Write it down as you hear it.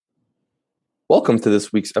Welcome to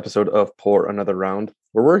this week's episode of Pour Another Round,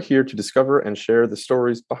 where we're here to discover and share the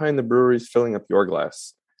stories behind the breweries filling up your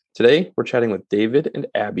glass. Today, we're chatting with David and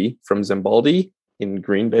Abby from Zambaldi in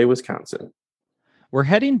Green Bay, Wisconsin. We're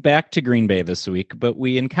heading back to Green Bay this week, but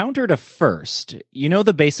we encountered a first. You know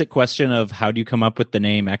the basic question of how do you come up with the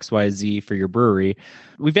name XYZ for your brewery?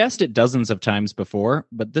 We've asked it dozens of times before,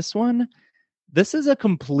 but this is a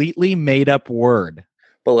completely made-up word.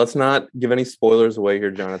 But let's not give any spoilers away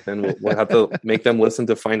here, Jonathan. We'll have to make them listen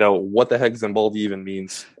to find out what the heck Zambaldi even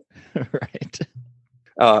means. Right.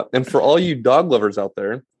 And for all you dog lovers out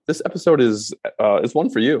there, this episode is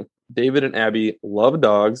one for you. David and Abby love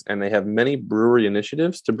dogs, and they have many brewery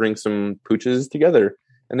initiatives to bring some pooches together.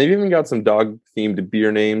 And they've even got some dog-themed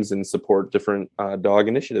beer names and support different dog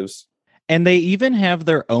initiatives. And they even have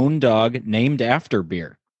their own dog named after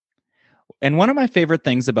beer. And one of my favorite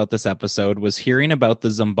things about this episode was hearing about the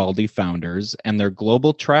Zambaldi founders and their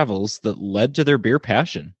global travels that led to their beer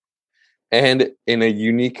passion. And in a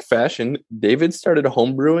unique fashion, David started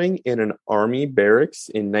homebrewing in an army barracks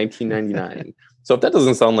in 1999. So if that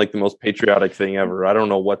doesn't sound like the most patriotic thing ever, I don't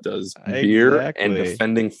know what does. Exactly. Beer and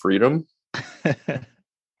defending freedom.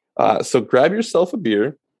 So grab yourself a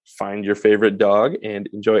beer, find your favorite dog, and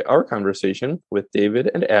enjoy our conversation with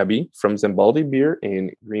David and Abby from Zambaldi Beer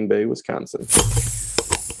in Green Bay, Wisconsin.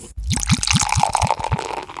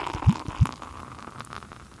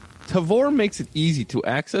 Tavour makes it easy to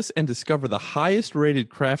access and discover the highest rated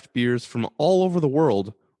craft beers from all over the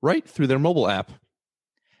world right through their mobile app.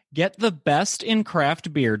 Get the best in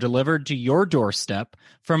craft beer delivered to your doorstep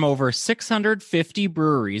from over 650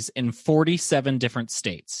 breweries in 47 different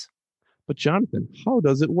states. But Jonathan, how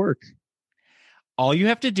does it work? All you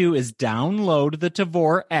have to do is download the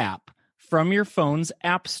Tavour app from your phone's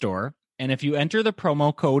app store, and if you enter the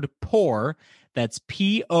promo code POUR, that's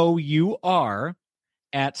POUR,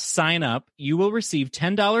 at sign up, you will receive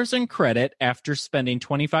 $10 in credit after spending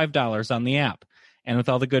 $25 on the app. And with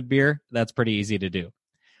all the good beer, that's pretty easy to do.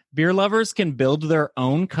 Beer lovers can build their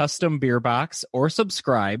own custom beer box or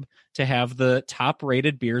subscribe to have the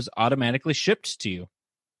top-rated beers automatically shipped to you.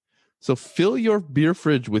 So fill your beer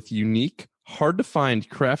fridge with unique, hard-to-find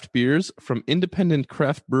craft beers from independent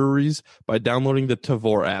craft breweries by downloading the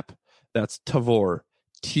Tavour app. That's Tavour,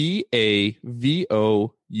 Tavour.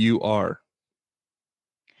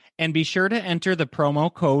 And be sure to enter the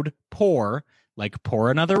promo code POUR, like pour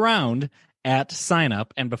another round, at sign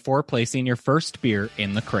up and before placing your first beer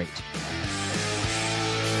in the crate.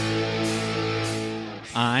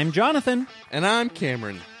 I'm Jonathan. And I'm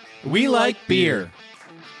Cameron. We like beer.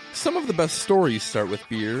 Some of the best stories start with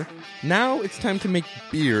beer. Now it's time to make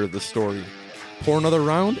beer the story. Pour another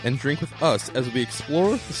round and drink with us as we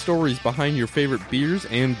explore the stories behind your favorite beers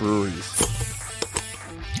and breweries.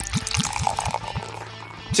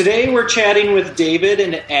 Today we're chatting with David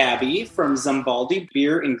and Abby from Zambaldi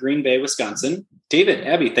Beer in Green Bay, Wisconsin. David,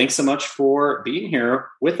 Abby, thanks so much for being here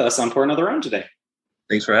with us on Pour Another Round today.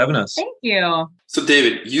 Thanks for having us. Thank you. So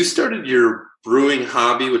David, you started your brewing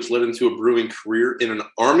hobby, which led into a brewing career in an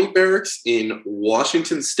army barracks in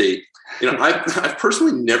Washington State. You know, I've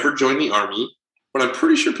personally never joined the army, but I'm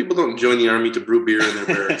pretty sure people don't join the army to brew beer in their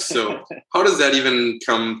barracks. So how does that even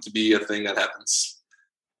come to be a thing that happens?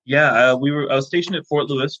 Yeah, I was stationed at Fort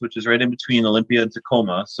Lewis, which is right in between Olympia and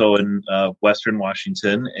Tacoma, so in Western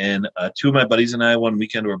Washington. And two of my buddies and I one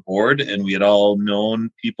weekend were bored, and we had all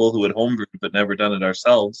known people who had homebrewed but never done it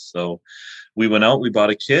ourselves. So we went out, we bought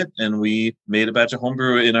a kit, and we made a batch of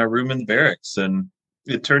homebrew in our room in the barracks. And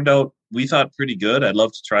it turned out, we thought, pretty good. I'd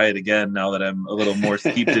love to try it again now that I'm a little more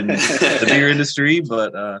steeped in the beer industry,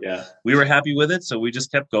 but we were happy with it, so we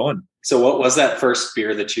just kept going. So what was that first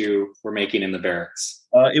beer that you were making in the barracks?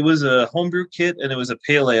 It was a homebrew kit, and it was a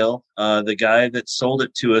pale ale. The guy that sold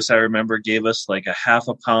it to us, I remember, gave us like a half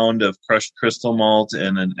a pound of crushed crystal malt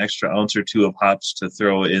and an extra ounce or two of hops to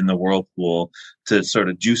throw in the whirlpool to sort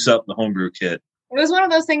of juice up the homebrew kit. It was one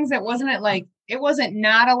of those things that wasn't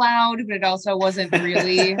not allowed, but it also wasn't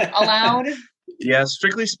really allowed. Yeah,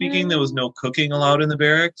 strictly speaking, there was no cooking allowed in the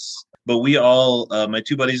barracks. But we all, my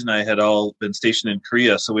two buddies and I had all been stationed in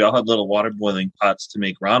Korea, so we all had little water boiling pots to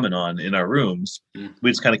make ramen on in our rooms.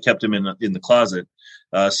 We just kind of kept them in the closet.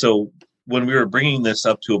 So when we were bringing this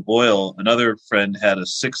up to a boil, another friend had a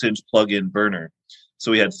 6-inch plug-in burner. So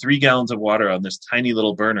we had 3 gallons of water on this tiny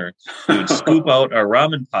little burner. We would scoop out our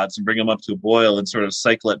ramen pots and bring them up to a boil and sort of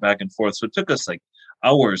cycle it back and forth. So it took us like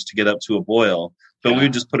hours to get up to a boil, but we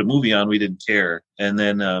would just put a movie on. We didn't care. And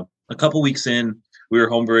then a couple weeks in, we were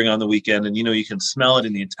homebrewing on the weekend, and, you can smell it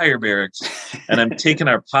in the entire barracks. And I'm taking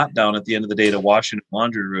our pot down at the end of the day to wash in the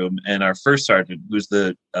laundry room. And our first sergeant, who's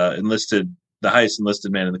the enlisted the highest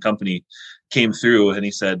enlisted man in the company, came through and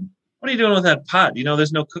he said, "What are you doing with that pot? You know,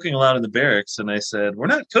 there's no cooking allowed in the barracks." And I said, "We're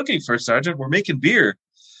not cooking, First Sergeant. We're making beer."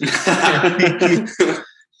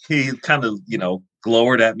 He kind of,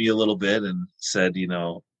 glowered at me a little bit and said,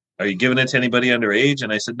 "Are you giving it to anybody underage?"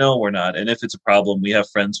 And I said, "No, we're not. And if it's a problem, we have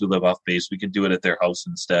friends who live off base. We can do it at their house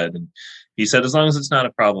instead." And he said, "As long as it's not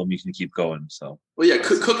a problem, you can keep going." So, well, yeah,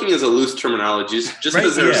 cooking is a loose terminology. Just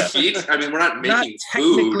because there's heat, I mean, we're not making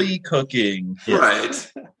technically food. Cooking,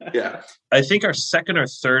 right? Yeah. I think our second or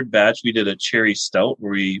third batch, we did a cherry stout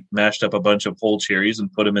where we mashed up a bunch of whole cherries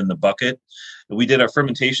and put them in the bucket. We did our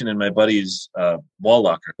fermentation in my buddy's wall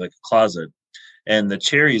locker, like a closet. And the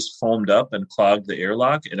cherries foamed up and clogged the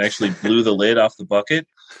airlock and actually blew the lid off the bucket.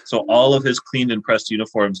 So all of his cleaned and pressed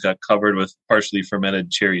uniforms got covered with partially fermented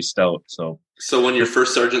cherry stout. So when your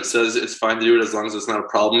first sergeant says it's fine to do it as long as it's not a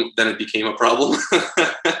problem, then it became a problem.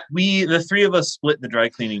 The three of us split the dry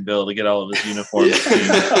cleaning bill to get all of his uniforms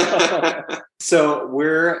clean. So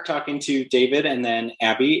we're talking to David, and then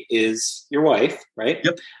Abby is your wife, right?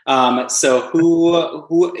 Yep. So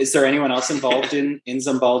who is there anyone else involved in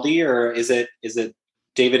Zambaldi, or is it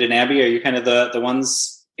David and Abby? Are you kind of the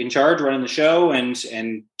ones in charge, running the show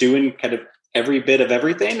and doing kind of every bit of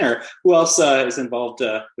everything, or who else is involved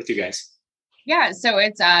with you guys? Yeah, so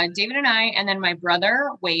it's David and I, and then my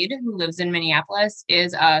brother, Wade, who lives in Minneapolis,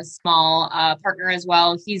 is a small partner as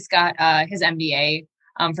well. He's got his MBA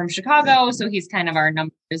from Chicago, so he's kind of our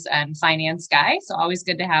numbers and finance guy. So always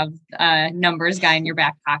good to have a numbers guy in your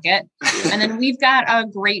back pocket. And then we've got a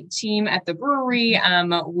great team at the brewery.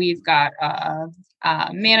 We've got a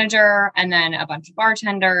manager and then a bunch of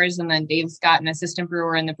bartenders, and then Dave's got an assistant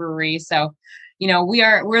brewer in the brewery. So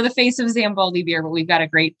we're the face of Zambaldi beer, but we've got a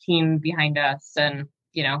great team behind us, and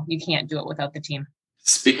you can't do it without the team.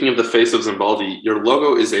 Speaking of the face of Zambaldi, your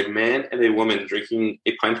logo is a man and a woman drinking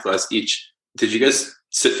a pint glass each. Did you guys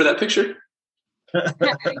sit for that picture?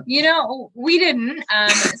 We didn't.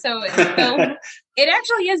 So it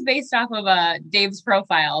actually is based off of Dave's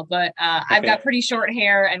profile, but I've got pretty short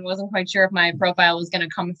hair and wasn't quite sure if my profile was going to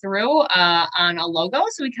come through on a logo.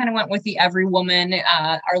 So we kind of went with the every woman.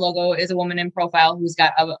 Our logo is a woman in profile who's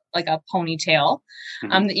got a ponytail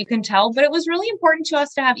that you can tell. But it was really important to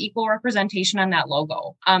us to have equal representation on that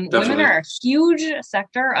logo. Women are a huge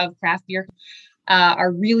sector of craft beer.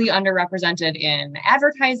 Are really underrepresented in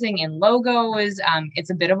advertising and logos. It's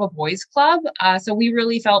a bit of a boys club. So we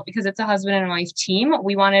really felt, because it's a husband and wife team,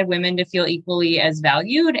 we wanted women to feel equally as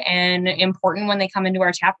valued and important when they come into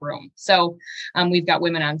our tap room. So we've got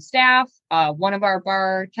women on staff. One of our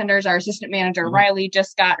bartenders, our assistant manager, Riley,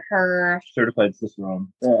 just got her certified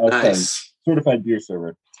cicerone. Nice. Certified beer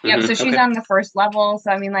server. Yep. So she's on the first level. So,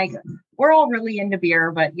 I mean, we're all really into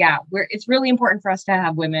beer, but yeah, it's really important for us to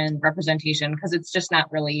have women representation because it's just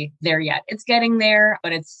not really there yet. It's getting there,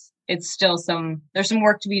 but it's still there's some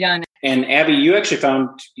work to be done. And Abby, you actually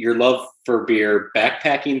found your love for beer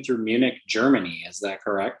backpacking through Munich, Germany. Is that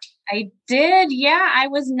correct? I did. Yeah. I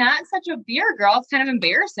was not such a beer girl. It's kind of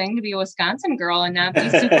embarrassing to be a Wisconsin girl and not be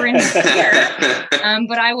super into beer.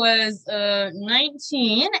 But I was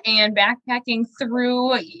 19 and backpacking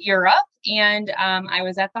through Europe. And I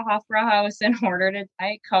was at the Hofbrauhaus and ordered a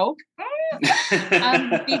Diet Coke.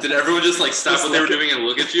 Did everyone just stop what they were doing and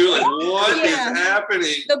look at you? What is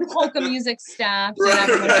happening? The polka music stopped and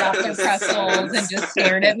everyone dropped their pretzels and just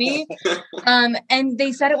stared at me. And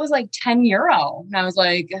they said it was €10. And I was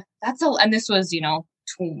like, and this was,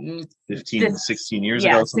 16 years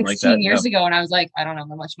ago, something like that. 16 years ago. And I was like, I don't have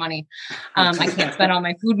that much money. I can't spend all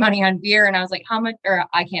my food money on beer. And I was like, how much, or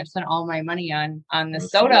I can't spend all my money on the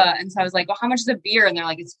soda. And so I was like, well, how much is a beer? And they're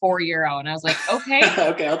like, it's €4. And I was like, okay.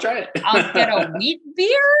 Okay, I'll try it. I'll get a wheat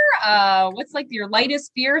beer. What's your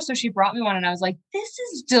lightest beer? So she brought me one and I was like, this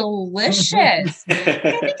is delicious. I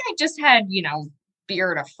think I just had,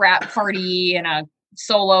 beer at a frat party and a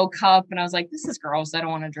solo cup. And I was like, this is gross. I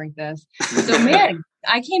don't want to drink this. So man,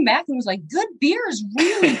 I came back and was like, good beer is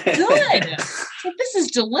really good. So this is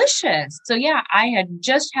delicious. So yeah, I had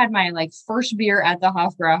just had my first beer at the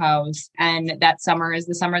Hofbrauhaus, and that summer is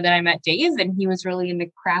the summer that I met Dave, and he was really into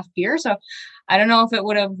craft beer. So I don't know if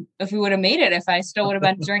we would have made it if I still would have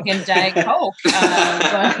been drinking Diet Coke.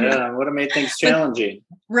 Yeah, would have made things challenging.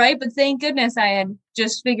 Right. But thank goodness I had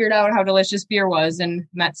just figured out how delicious beer was and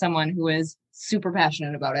met someone who is super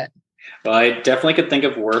passionate about it. Well, I definitely could think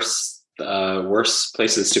of worse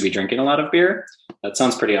places to be drinking a lot of beer. That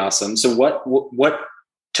sounds pretty awesome. So what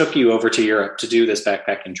took you over to Europe to do this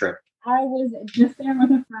backpacking trip? I was just there with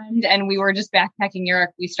a friend and we were just backpacking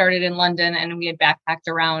Europe. We started in London and we had backpacked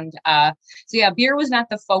around. So yeah, beer was not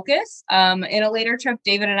the focus. In a later trip,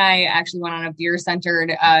 David and I actually went on a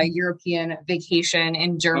beer-centered European vacation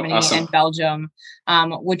in Germany and Belgium,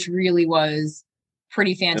 which really was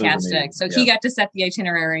pretty fantastic. So he got to set the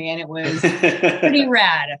itinerary and it was pretty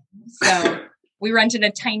rad. So we rented a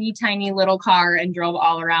tiny, tiny little car and drove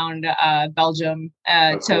all around Belgium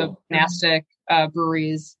to monastic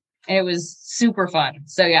breweries. And it was super fun.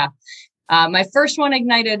 So yeah, my first one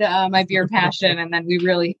ignited my beer passion. And then we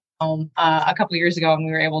really home a couple years ago and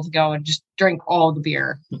we were able to go and just drink all the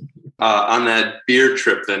beer. On that beer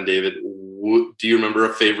trip then, David, do you remember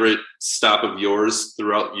a favorite stop of yours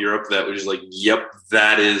throughout Europe that was just like, yep,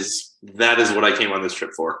 that is what I came on this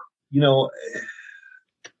trip for? You know,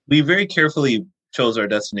 we very carefully chose our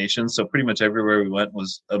destinations. So pretty much everywhere we went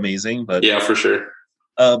was amazing. But yeah, for sure.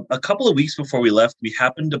 A couple of weeks before we left, we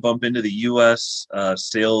happened to bump into the U.S.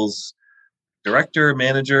 Sales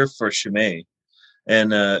manager for Chimay.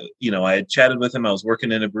 And, I had chatted with him. I was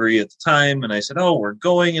working in a brewery at the time. And I said, oh, we're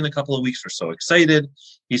going in a couple of weeks. We're so excited.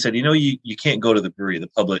 He said, you can't go to the brewery. The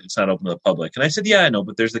public, it's not open to the public. And I said, yeah, I know,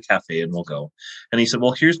 but there's the cafe and we'll go. And he said,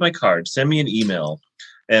 well, here's my card. Send me an email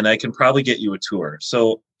and I can probably get you a tour.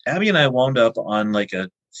 So Abby and I wound up on like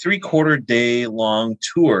a 3/4 day long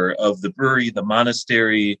tour of the brewery, the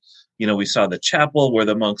monastery. We saw the chapel where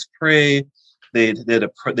the monks pray. They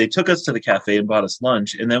took us to the cafe and bought us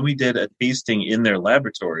lunch. And then we did a tasting in their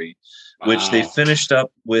laboratory, which they finished up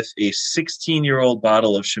with a 16-year-old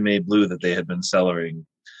bottle of Chimay Blue that they had been cellaring.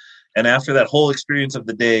 And after that whole experience of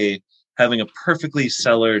the day, having a perfectly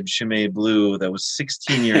cellared Chimay Blue that was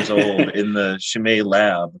 16 years old in the Chimay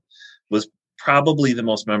lab was probably the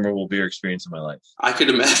most memorable beer experience of my life. I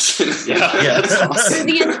could imagine. Yeah. That's awesome. So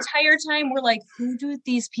the entire time we're like, who do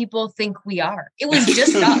these people think we are? It was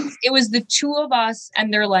just us. It was the two of us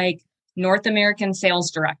and they're like North American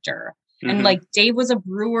sales director. Mm-hmm. And like Dave was a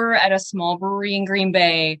brewer at a small brewery in Green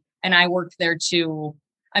Bay and I worked there too.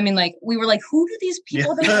 I mean, like, we were like, who do these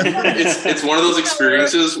people think we are? It's one of those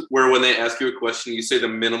experiences where when they ask you a question, you say the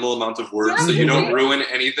minimal amount of words so you don't ruin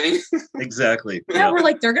anything. Exactly. Yeah, we're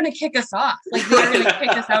like, they're going to kick us off. Like, they're going to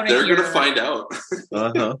kick us out of here. They're going to find out.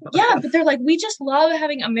 Uh-huh. Yeah, but they're like, we just love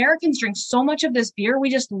having Americans drink so much of this beer. We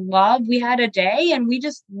had a day and we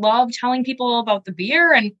just love telling people about the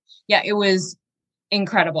beer. And yeah, it was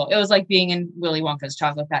incredible. It was like being in Willy Wonka's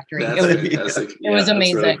chocolate factory. It was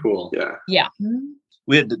amazing. Really cool. Yeah.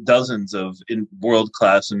 We had dozens of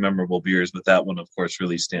world-class and memorable beers, but that one, of course,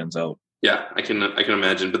 really stands out. Yeah, I can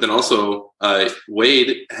imagine. But then also,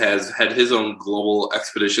 Wade has had his own global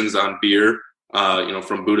expeditions on beer.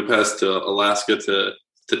 From Budapest to Alaska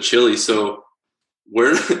to Chile. So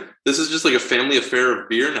this is just like a family affair of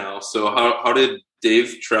beer now. So how did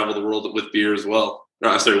Dave travel the world with beer as well?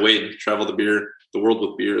 Wade travel the world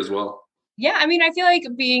with beer as well. Yeah, I mean, I feel like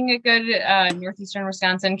being a good Northeastern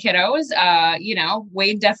Wisconsin kiddos,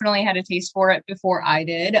 Wade definitely had a taste for it before I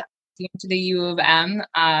did. He went to the U of M.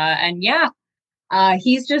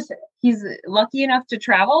 He's lucky enough to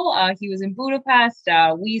travel. He was in Budapest.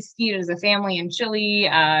 We skied as a family in Chile.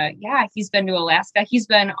 He's been to Alaska. He's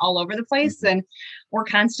been all over the place. And we're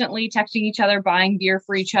constantly texting each other, buying beer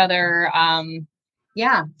for each other.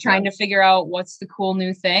 Trying to figure out what's the cool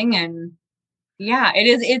new thing. And yeah,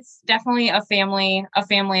 it's definitely a family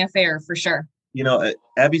affair for sure.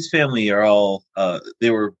 Abby's family are all, they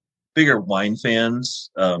were bigger wine fans.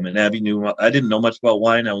 And Abby I didn't know much about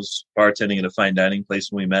wine. I was bartending at a fine dining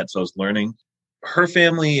place when we met, so I was learning. Her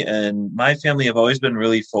family and my family have always been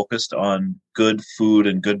really focused on good food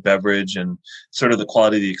and good beverage and sort of the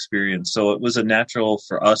quality of the experience. So it was a natural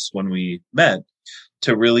for us when we met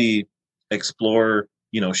to really explore.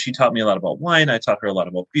 She taught me a lot about wine. I taught her a lot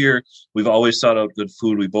about beer. We've always sought out good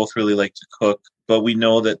food. We both really like to cook, but we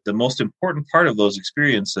know that the most important part of those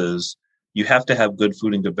experiences, you have to have good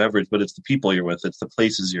food and good beverage, but it's the people you're with. It's the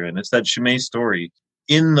places you're in. It's that Chimay story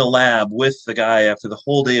in the lab with the guy after the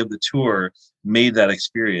whole day of the tour made that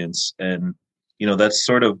experience. And, that's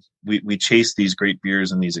sort of, we chase these great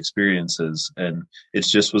beers and these experiences. And it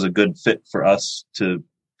just was a good fit for us to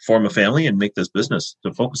form a family and make this business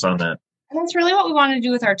to focus on that. And that's really what we wanted to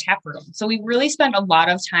do with our tap room. So we really spent a lot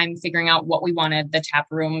of time figuring out what we wanted the tap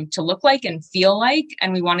room to look like and feel like.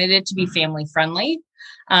 And we wanted it to be family friendly,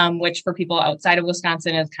 which for people outside of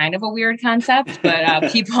Wisconsin is kind of a weird concept. But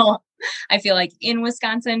people, I feel like in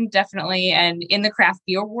Wisconsin, definitely, and in the craft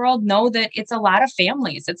beer world, know that it's a lot of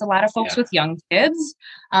families. It's a lot of folks with young kids.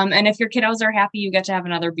 And if your kiddos are happy, you get to have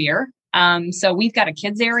another beer. So we've got a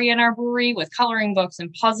kids area in our brewery with coloring books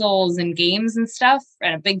and puzzles and games and stuff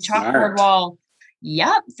and a big chalkboard wall.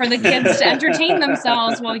 Yep, for the kids to entertain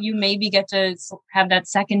themselves while you maybe get to have that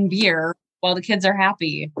second beer while the kids are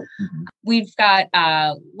happy. Mhm. We've got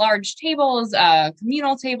large tables,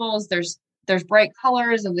 communal tables. There's bright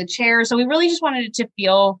colors of the chairs. So we really just wanted it to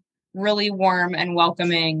feel really warm and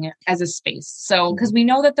welcoming as a space. So because we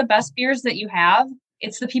know that the best beers that you have,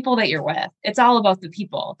 it's the people that you're with. It's all about the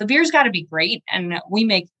people. The beer's got to be great, and we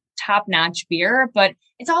make top-notch beer, but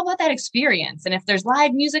it's all about that experience. And if there's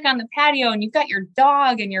live music on the patio and you've got your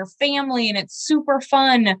dog and your family and it's super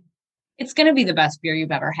fun, it's going to be the best beer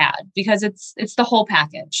you've ever had because it's the whole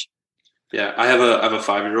package. Yeah, I have a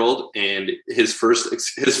 5-year-old, and his first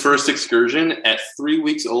excursion at 3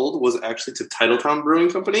 weeks old was actually to Titletown Brewing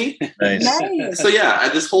Company. Nice. Nice. So yeah,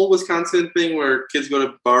 this whole Wisconsin thing where kids go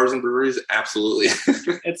to bars and breweries, absolutely.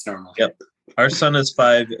 It's normal. Yep. Our son is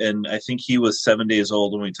 5, and I think he was 7 days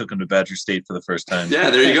old when we took him to Badger State for the first time. Yeah,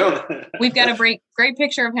 there you go. We've got a great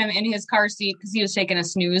picture of him in his car seat because he was taking a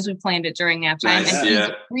snooze. We planned it during nap time. Nice, and yeah.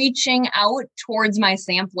 he's reaching out towards my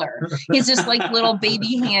sampler. He's just like little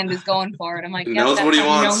baby hand is going for it. I'm like, He yep, knows that's what he how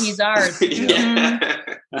wants. you know he's ours. Yeah.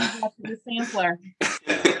 That's the sampler.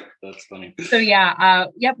 That's funny. So yeah,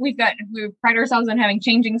 we pride ourselves on having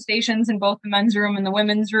changing stations in both the men's room and the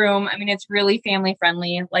women's room. I mean, it's really family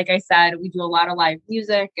friendly. Like I said, we do a lot of live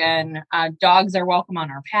music, and dogs are welcome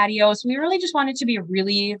on our patio. So we really just want it to be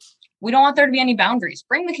we don't want there to be any boundaries.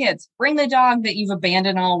 Bring the kids, bring the dog that you've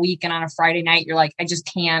abandoned all week, and on a Friday night, you're like, I just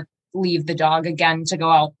can't leave the dog again to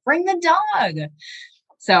go out. Bring the dog.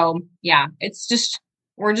 So yeah,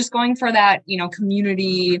 we're just going for that,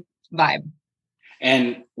 community vibe.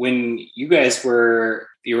 And when you guys were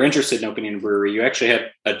interested in opening a brewery, you actually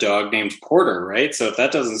had a dog named Porter, right? So if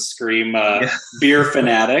that doesn't scream beer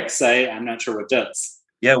fanatics, I'm not sure what does.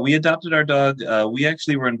 Yeah, we adopted our dog. We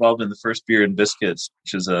actually were involved in the first Beer and Biscuits,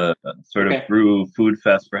 which is a sort of brew food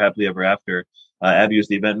fest for Happily Ever After. Abby was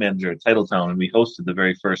the event manager at Titletown, and we hosted the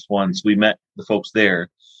very first one. So we met the folks there.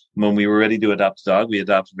 When we were ready to adopt a dog, we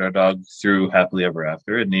adopted our dog through Happily Ever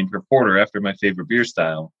After and named her Porter after my favorite beer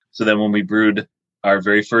style. So then when we brewed our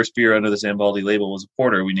very first beer under the Zambaldi label was a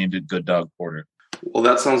porter, we named it Good Dog Porter. Well,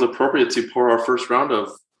 that sounds appropriate to pour our first round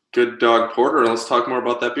of Good Dog Porter, and let's talk more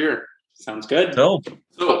about that beer. Sounds good. So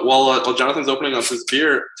while Jonathan's opening up this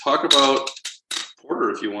beer, talk about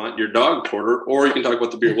porter if you want, your dog porter, or you can talk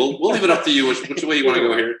about the beer. We'll leave it up to you which way you want to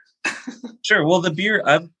go here. Sure. Well, the beer,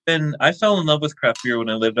 I fell in love with craft beer when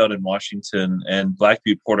I lived out in Washington, and Black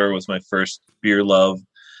Butte Porter was my first beer love.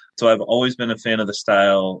 So I've always been a fan of the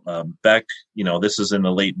style. Back, this is in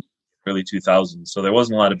the early 2000s, so there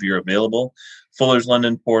wasn't a lot of beer available. Fuller's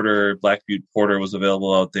London Porter, Black Butte Porter was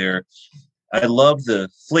available out there. I love the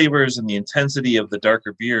flavors and the intensity of the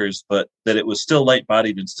darker beers, but that it was still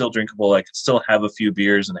light-bodied and still drinkable. I could still have a few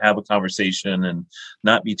beers and have a conversation and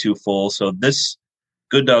not be too full. So this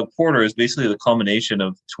Good Dog Porter is basically the culmination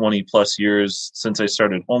of 20-plus years since I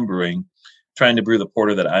started homebrewing, trying to brew the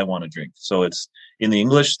porter that I want to drink. So it's in the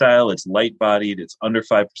English style, it's light-bodied, it's under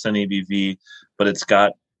 5% ABV, but it's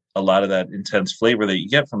got a lot of that intense flavor that you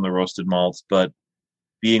get from the roasted malts. But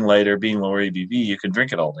being lighter, being lower ABV, you can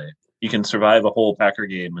drink it all day. You can survive a whole Packer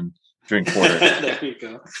game and drink porter. There you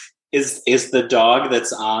go. Is the dog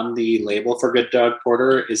that's on the label for Good Dog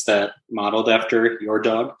Porter, is that modeled after your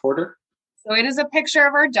dog, Porter? So it is a picture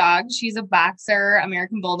of our dog. She's a boxer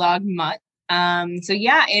American Bulldog mutt. So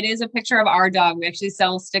yeah, it is a picture of our dog. We actually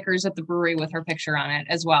sell stickers at the brewery with her picture on it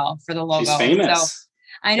as well for the logo. She's famous. So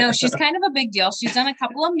I know she's kind of a big deal. She's done a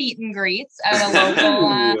couple of meet and greets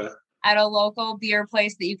at a local beer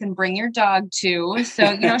place that you can bring your dog to.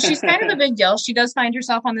 So, she's kind of a big deal. She does find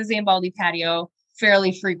herself on the Zambaldi patio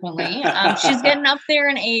fairly frequently. She's getting up there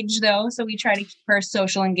in age though, so we try to keep her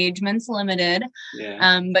social engagements limited.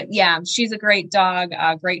 Yeah. But yeah, she's a great dog,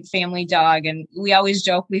 a great family dog, and we always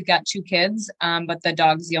joke we've got 2 kids, but the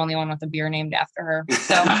dog's the only one with a beer named after her.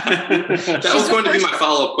 So that was going to be my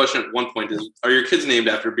follow-up question at one point: are your kids named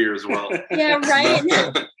after beer as well? Yeah,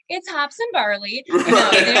 right. It's hops and barley.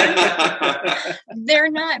 No,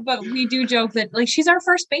 they're not, but we do joke that she's our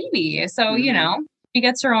first baby, so she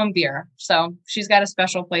gets her own beer, so she's got a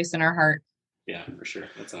special place in her heart. Yeah, for sure.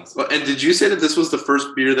 That's awesome. Well, and did you say that this was the first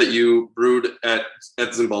beer that you brewed at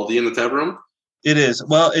Zambaldi in the tap room? It is.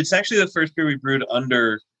 Well, it's actually the first beer we brewed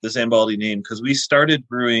under the Zambaldi name because we started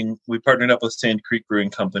brewing. We partnered up with Sand Creek Brewing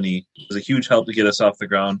Company. It was a huge help to get us off the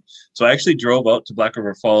ground. So I actually drove out to Black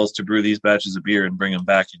River Falls to brew these batches of beer and bring them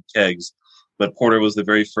back in kegs. But porter was the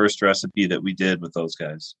very first recipe that we did with those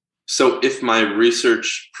guys. So if my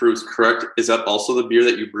research proves correct, is that also the beer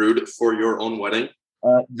that you brewed for your own wedding?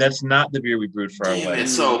 That's not the beer we brewed for our Damn, wedding.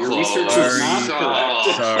 it's so Your close. research is not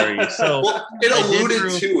correct. Sorry. So Well, it I did alluded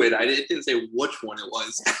brew- to it. It didn't say which one it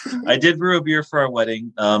was. I did brew a beer for our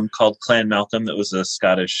wedding called Clan Malcolm. That was a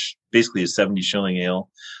Scottish, basically a 70 shilling ale.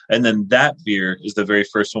 And then that beer is the very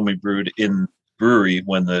first one we brewed in brewery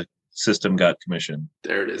when the system got commissioned.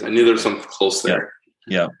 There it is. I knew there was something close there.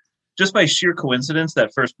 Yeah. Just by sheer coincidence,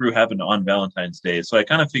 that first brew happened on Valentine's Day. So I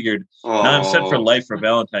kind of figured now I'm set for life for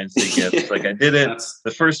Valentine's Day gifts. Like I did it,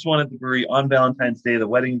 the first one at the brewery on Valentine's Day, the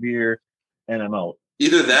wedding beer, and I'm out.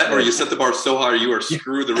 Either that or you set the bar so high you are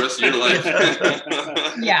screwed the rest of your life.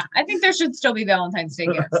 Yeah, I think there should still be Valentine's Day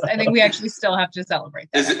gifts. I think we actually still have to celebrate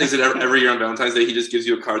that. Is it every year on Valentine's Day he just gives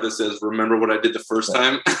you a card that says, remember what I did the first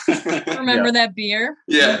time? Remember that beer?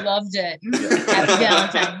 Yeah. You loved it. Happy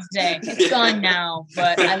Valentine's Day. It's gone now,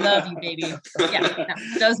 but I love you, baby. Yeah, no,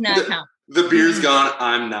 does not count. The beer's gone.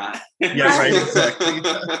 I'm not. Yeah, right, exactly.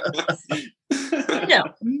 No.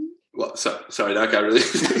 Well, sorry, that got really...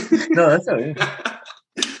 No, that's all right.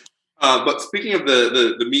 But speaking of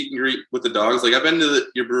the meet and greet with the dogs, like I've been to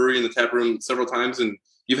your brewery and the tap room several times, and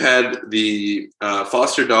you've had the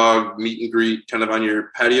foster dog meet and greet kind of on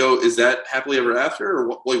your patio. Is that happily ever after,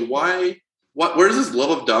 or why? Where does this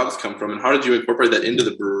love of dogs come from, and how did you incorporate that into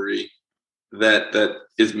the brewery? That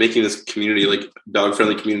is making this community like dog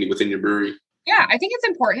friendly community within your brewery. Yeah, I think it's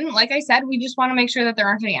important. Like I said, we just want to make sure that there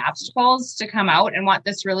aren't any obstacles to come out and want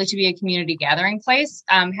this really to be a community gathering place.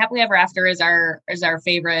 Happily Ever After is our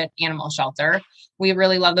favorite animal shelter. We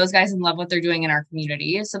really love those guys and love what they're doing in our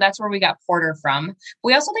community. So that's where we got Porter from.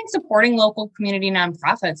 We also think supporting local community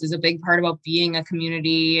nonprofits is a big part about being a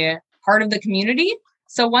community, part of the community.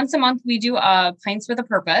 So once a month, we do Pints with a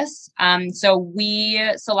Purpose. So we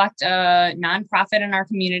select a nonprofit in our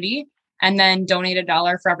community and then donate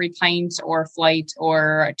 $1 for every pint or flight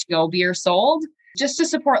or to-go beer sold, just to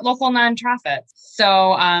support local nonprofits.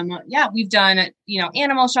 So, we've done,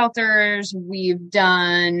 animal shelters. We've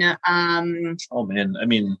done... oh, man. I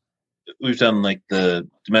mean, we've done like the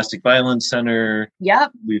Domestic Violence Center.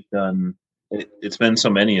 Yep. We've done... It's been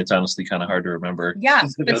so many, it's honestly kind of hard to remember. Yeah.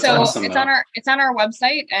 That's So awesome, it's though. on our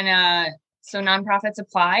website, and so nonprofits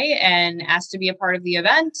apply and ask to be a part of the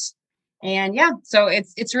event. And so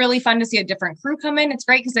it's really fun to see a different crew come in. It's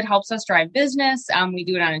great because it helps us drive business. We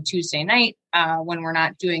do it on a Tuesday night when we're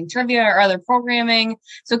not doing trivia or other programming.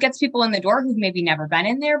 So it gets people in the door who've maybe never been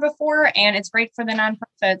in there before. And it's great for the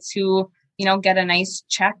nonprofits who, get a nice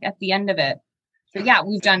check at the end of it. So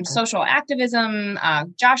we've done social activism.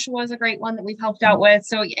 Joshua is a great one that we've helped out with.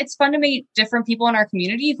 So it's fun to meet different people in our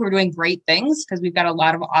community who are doing great things because we've got a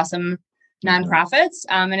lot of awesome nonprofits,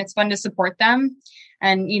 and it's fun to support them.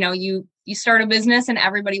 And, you start a business and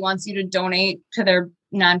everybody wants you to donate to their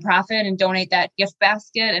nonprofit and donate that gift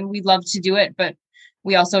basket. And we'd love to do it, but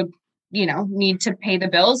we also, need to pay the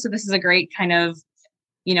bills. So this is a great kind of,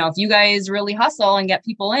 if you guys really hustle and get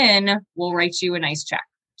people in, we'll write you a nice check.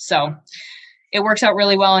 So it works out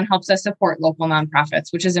really well and helps us support local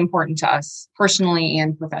nonprofits, which is important to us personally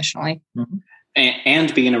and professionally. Mm-hmm.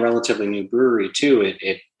 And being a relatively new brewery too,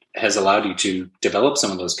 it has allowed you to develop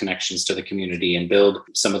some of those connections to the community and build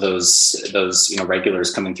some of those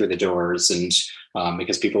regulars coming through the doors, and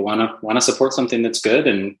because people want to support something that's good,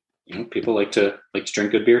 and people like to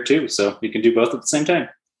drink good beer too, so you can do both at the same time.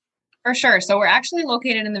 For sure. So we're actually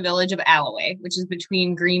located in the village of Alloway, which is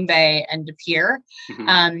between Green Bay and De Pere.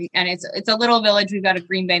 Mm-hmm. And it's a little village. We've got a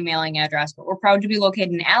Green Bay mailing address, but we're proud to be located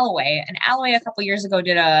in Alloway. And Alloway a couple years ago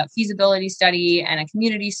did a feasibility study and a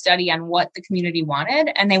community study on what the community wanted.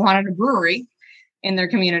 And they wanted a brewery in their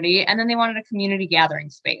community. And then they wanted a community gathering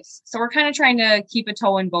space. So we're kind of trying to keep a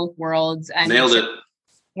toe in both worlds. And Nailed it.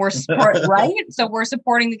 We're right. So we're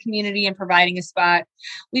supporting the community and providing a spot.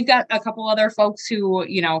 We've got a couple other folks who,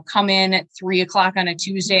 come in at 3:00 on a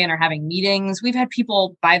Tuesday and are having meetings. We've had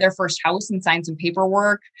people buy their first house and sign some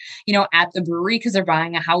paperwork, at the brewery because they're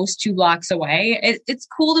buying a house 2 blocks away. It's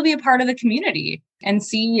cool to be a part of the community and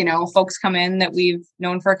see, folks come in that we've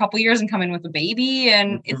known for a couple years and come in with a baby,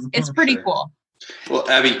 and it's pretty cool. Well,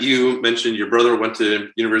 Abby, you mentioned your brother went to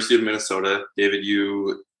University of Minnesota. David,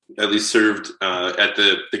 you at least served at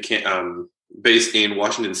the base in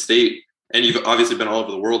Washington State, and you've obviously been all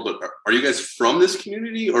over the world, but are you guys from this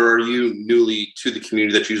community, or are you newly to the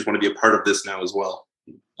community that you just want to be a part of this now as well?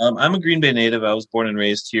 I'm a Green Bay native. I was born and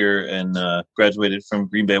raised here and graduated from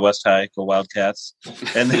Green Bay West High, go Wildcats.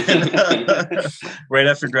 And then right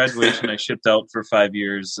after graduation, I shipped out for 5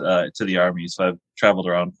 years to the Army, so I've traveled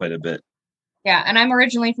around quite a bit. Yeah, and I'm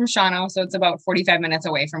originally from Shawano, so it's about 45 minutes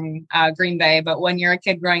away from Green Bay. But when you're a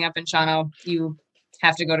kid growing up in Shawano, you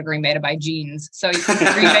have to go to Green Bay to buy jeans. So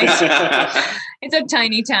Green Bay, it's a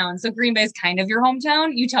tiny town. So Green Bay is kind of your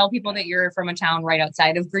hometown. You tell people that you're from a town right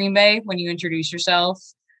outside of Green Bay when you introduce yourself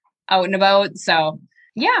out and about. So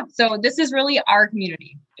yeah, so this is really our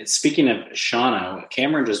community. Speaking of Shawano,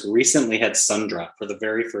 Cameron just recently had Sundrop for the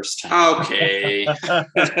very first time. Okay.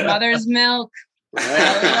 Mother's milk.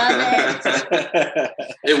 I love it.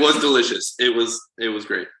 It was delicious. It was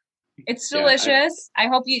great. It's delicious. I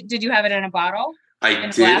hope did you have it in a bottle? I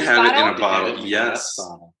did have it in a bottle. Yes.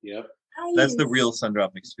 Yep. That's the real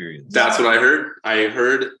Sundrop experience. That's what I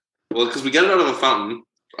heard. Well, because we got it out of a fountain.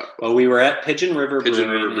 Well, we were at Pigeon River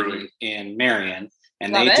Brewing in Marion,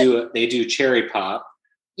 and they do cherry pop.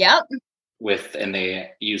 Yep. And they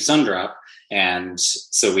use Sundrop, and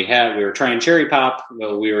so we were trying cherry pop.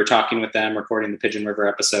 Well, we were talking with them, recording the Pigeon River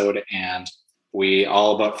episode, and we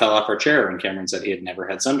all about fell off our chair when Cameron said he had never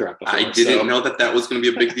had Sundrop before. I didn't know that was going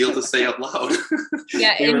to be a big deal to say out loud.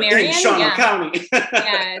 Yeah, in Marion, in Shawano County.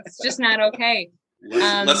 Yeah, it's just not okay.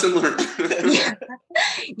 Lesson learned.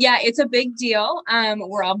 Yeah, it's a big deal.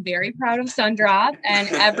 We're all very proud of Sundrop, and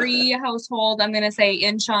every household, I'm going to say,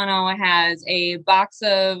 in Shawano has a box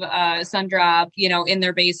of Sundrop, in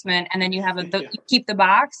their basement, and then you have you keep the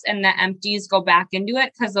box, and the empties go back into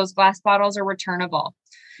it because those glass bottles are returnable.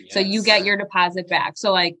 Yes. So you get your deposit back.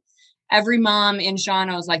 So like every mom in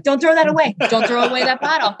Shawano is like, don't throw that away. Don't throw away that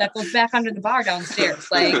bottle. That goes back under the bar downstairs.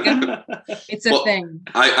 Like it's a thing.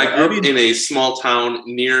 I grew up in a small town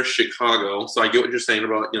near Chicago. So I get what you're saying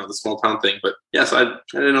about, the small town thing. But yes, I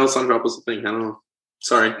didn't know Sundrop was a thing. I don't know.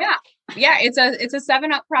 Sorry. Yeah, it's a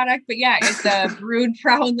 7-Up product, but yeah, it's brewed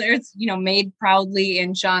proudly. It's made proudly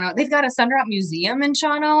in Shawano. They've got a Sundrop museum in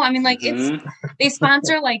Shawano. I mean, like they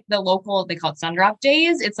sponsor like the local. They call it Sundrop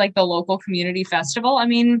Days. It's like the local community festival. I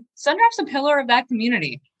mean, Sundrop's a pillar of that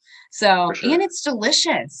community. So sure. And it's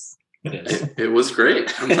delicious. It was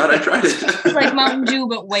great. I'm glad I tried it. It's like Mountain Dew,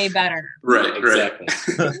 but way better. Right. Exactly.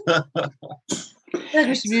 I feel like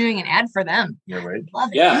we should be doing an ad for them. Yeah, right. Love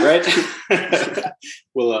it. Yeah, right.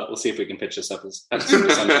 We'll see if we can pitch this up as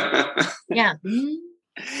yeah.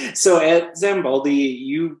 So at Zambaldi,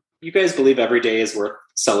 you guys believe every day is worth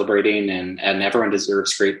celebrating, and everyone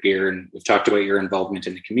deserves great beer. And we've talked about your involvement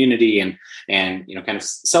in the community and kind of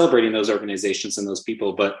celebrating those organizations and those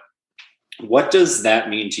people. But what does that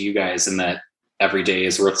mean to you guys? In that every day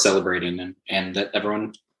is worth celebrating, and that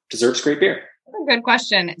everyone deserves great beer. Good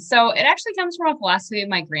question. So it actually comes from a philosophy of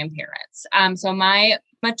my grandparents. So my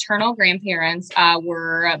maternal grandparents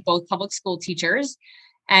were both public school teachers,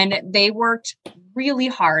 and they worked really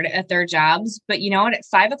hard at their jobs. But at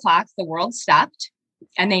 5:00, the world stopped,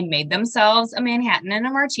 and they made themselves a Manhattan and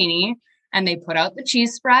a martini, and they put out the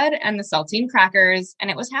cheese spread and the saltine crackers, and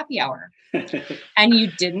it was happy hour. And you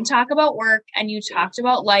didn't talk about work, and you talked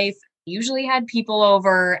about life. Usually had people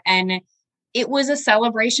over, and it was a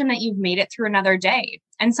celebration that you've made it through another day.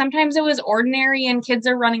 And sometimes it was ordinary and kids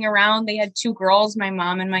are running around. They had 2 girls, my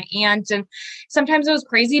mom and my aunt. And sometimes it was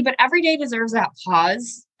crazy, but every day deserves that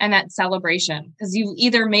pause and that celebration, because you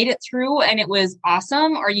either made it through and it was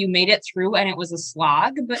awesome, or you made it through and it was a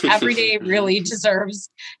slog. But every day really deserves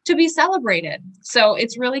to be celebrated. So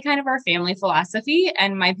it's really kind of our family philosophy,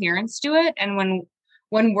 and my parents do it. And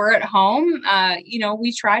when we're at home,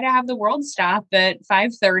 we try to have the world stop at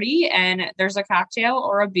 5:30, and there's a cocktail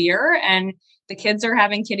or a beer, and the kids are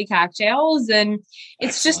having kiddie cocktails. And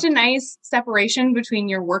it's just a nice separation between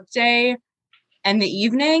your workday and the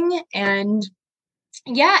evening. And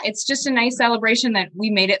yeah, it's just a nice celebration that we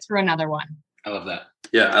made it through another one. I love that.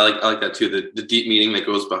 Yeah, I like that too. The deep meaning that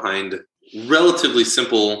goes behind relatively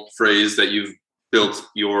simple phrase that you've built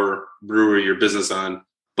your brewery, your business on,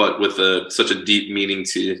 but with such a deep meaning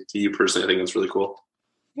to you personally. I think that's really cool.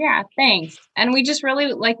 Yeah, thanks. And we just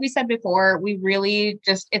really, like we said before, we really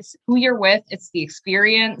just, it's who you're with, it's the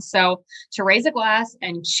experience. So to raise a glass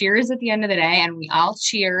and cheers at the end of the day, and we all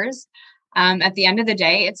cheers at the end of the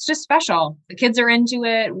day, it's just special. The kids are into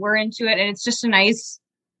it, we're into it, and it's just a nice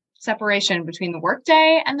separation between the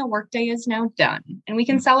workday, and the workday is now done. And we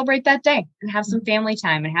can celebrate that day and have some family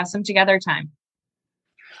time and have some together time.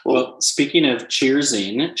 Well, speaking of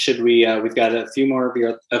cheersing, should we? We've got a few more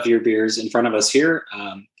of your beers in front of us here.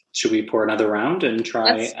 Should we pour another round and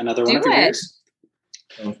try another one of your beers?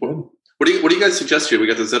 What do you guys suggest here? We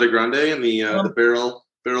got the Zeta Grande and the barrel.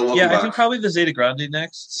 Yeah, I think probably the Zeta Grande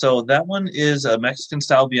next. So that one is a Mexican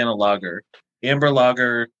style Vienna lager, amber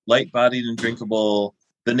lager, light bodied and drinkable.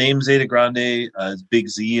 The name Zeta Grande is Big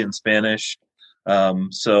Z in Spanish.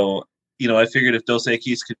 So I figured if Dos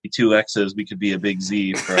Equis could be 2 X's, we could be a big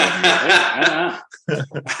Z for our beer.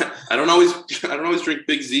 I don't always drink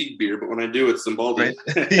Big Z beer, but when I do, it's Zimbaldi. Right?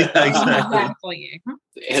 Yeah, Exactly.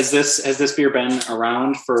 Has this beer been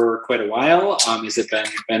around for quite a while? Has it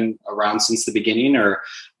been around since the beginning, or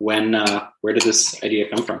when? Where did this idea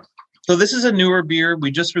come from? So this is a newer beer. We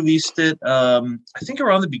just released it, I think,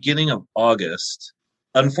 around the beginning of August.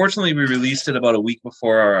 Unfortunately, we released it about a week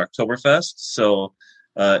before our Oktoberfest. So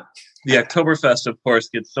the Oktoberfest, of course,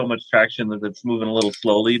 gets so much traction that it's moving a little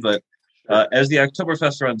slowly. But as the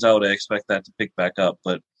Oktoberfest runs out, I expect that to pick back up.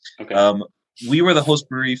 But Okay. we were the host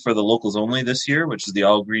brewery for the Locals Only this year, which is the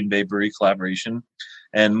All Green Bay Brewery collaboration.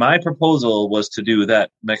 And my proposal was to do that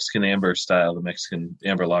Mexican amber style, the Mexican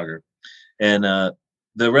amber lager. And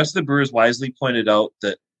the rest of the brewers wisely pointed out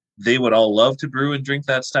that they would all love to brew and drink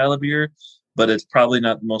that style of beer, but it's probably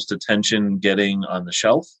not the most attention getting on the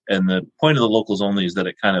shelf. And the point of the Locals Only is that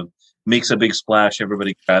it kind of makes a big splash,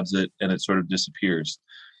 everybody grabs it, and it sort of disappears.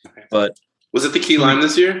 Okay. But Was it the key lime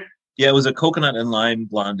this year? yeah, it was a coconut and lime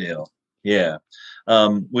blonde ale. Yeah.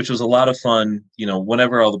 Which was a lot of fun.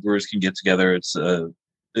 Whenever all the brewers can get together,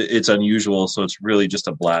 it's unusual. So it's really just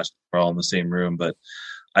a blast. We're all in the same room, but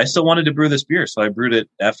I still wanted to brew this beer. So I brewed it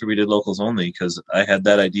after we did Locals Only because I had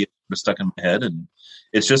that idea stuck in my head, and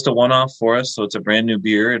it's just a one-off for us. So it's a brand new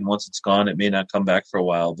beer. And once it's gone, it may not come back for a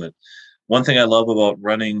while. But one thing I love about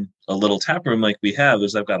running a little tap room like we have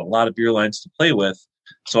is I've got a lot of beer lines to play with.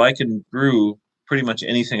 So I can brew pretty much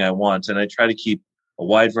anything I want. And I try to keep a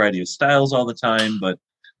wide variety of styles all the time. But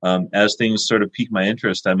as things sort of pique my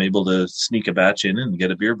interest, I'm able to sneak a batch in and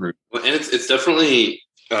get a beer brewed. Well, and it's definitely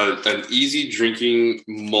an easy drinking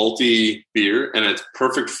malty beer, and it's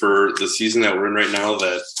perfect for the season that we're in right now.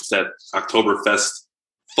 That Oktoberfest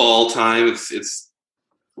fall time. It's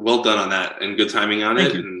well done on that, and good timing on Thank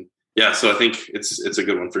it. you. And yeah, so I think it's a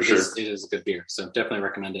good one for sure. It is a good beer, so definitely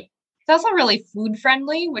recommend it. It's also really food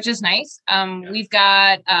friendly, which is nice. We've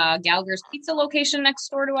got Gallagher's Pizza location next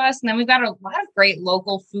door to us. And then we've got a lot of great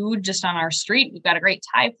local food just on our street. We've got a great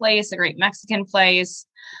Thai place, a great Mexican place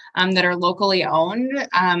that are locally owned.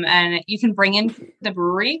 And you can bring in the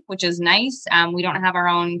brewery, which is nice. We don't have our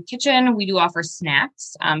own kitchen. We do offer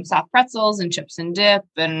snacks, soft pretzels and chips and dip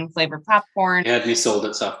and flavored popcorn. You had me sold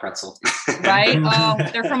at soft pretzel. Right? Oh,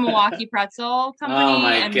 they're from Milwaukee Pretzel Company. Oh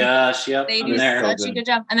my and gosh! Yep, they I'm do there. such a good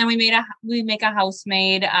job. And then we make a house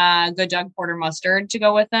made Good Dog Porter mustard to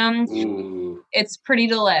go with them. Ooh. It's pretty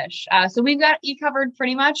delish. So we've got you covered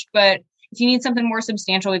pretty much, but if you need something more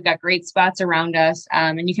substantial, we've got great spots around us.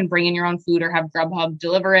 And you can bring in your own food or have Grubhub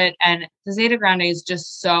deliver it. And the Zeta Grande is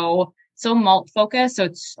just so malt focused. So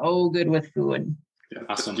it's so good with food. Yeah.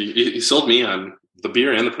 Awesome. You sold me on the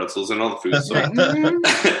beer and the pretzels and all the food. So.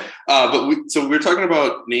 Mhm. But we were talking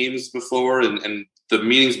about names before and the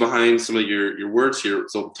meanings behind some of your words here.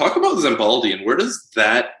 So talk about Zimbaldi, and where does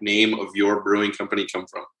that name of your brewing company come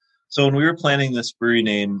from? So when we were planning this brewery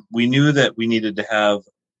name, we knew that we needed to have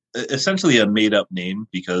essentially a made up name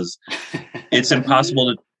because it's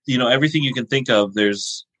impossible to, everything you can think of.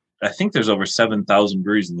 I think there's over 7,000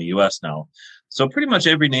 breweries in the US now. So pretty much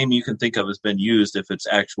every name you can think of has been used if it's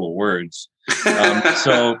actual words.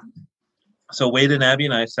 So Wade and Abby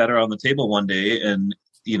and I sat around the table one day and,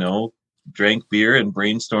 drank beer and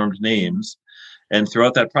brainstormed names. And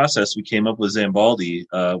throughout that process, we came up with Zambaldi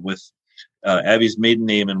with Abby's maiden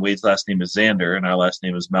name and Wade's last name is Xander, and our last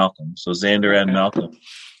name is Malcolm. So Xander and Malcolm,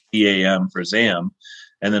 EAM for Zam.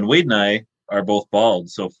 And then Wade and I are both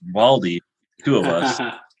bald. So for Baldi, two of us,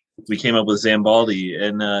 we came up with Zambaldi.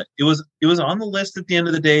 And it was on the list at the end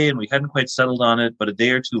of the day, and we hadn't quite settled on it. But a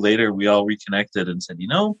day or two later, we all reconnected and said,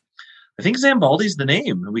 I think Zambaldi's the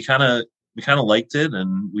name. And we kind of liked it,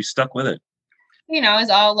 and we stuck with it. As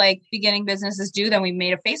all like beginning businesses do, then we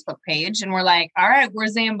made a Facebook page and we're like, all right, we're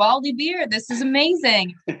Zambaldi Beer. This is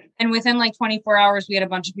amazing. And within like 24 hours, we had a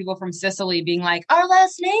bunch of people from Sicily being like, our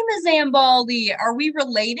last name is Zambaldi. Are we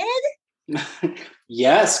related?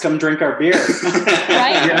 Yes, come drink our beer.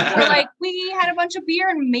 Right? Yeah. We're like, we had a bunch of beer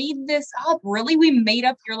and made this up. Really? We made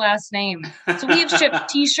up your last name. So we have shipped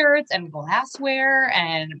t-shirts and glassware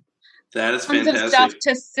and That is tons fantastic. of stuff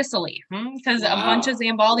to Sicily because a bunch of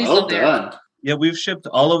Zambaldis Well live there. done. Yeah, we've shipped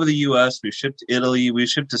all over the U.S. We've shipped to Italy. We've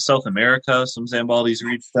shipped to South America. Some Zambaldis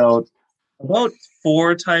reached out. About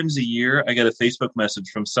 4 times a year, I get a Facebook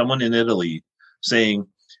message from someone in Italy saying,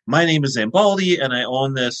 my name is Zambaldi, and I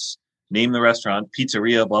own this, name the restaurant,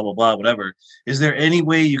 pizzeria, blah, blah, blah, whatever. Is there any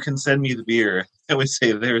way you can send me the beer? I would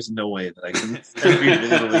say there is no way that I can send beer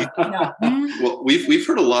to Italy. No. Well, we've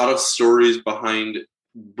heard a lot of stories behind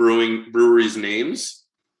breweries' names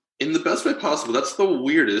in the best way possible. That's the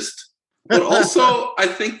weirdest. but also I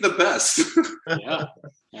think the best. Yeah,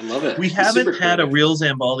 I love it. We It's haven't super had a creative. real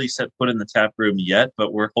Zambaldi set foot in the tap room yet,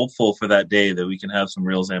 but we're hopeful for that day that we can have some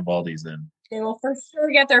real Zambaldis in. They will for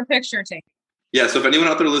sure get their picture taken. Yeah, so if anyone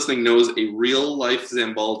out there listening knows a real life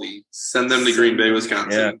Zambaldi, send them to Green Bay,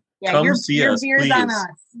 Wisconsin. Yeah, Come your, see your us, beer's on please. us.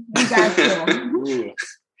 You got to. Ooh.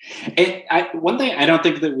 One thing I don't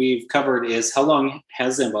think that we've covered is how long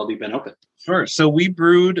has Zambaldi been open? Sure. So we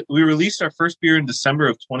released our first beer in December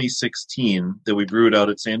of 2016 that we brewed out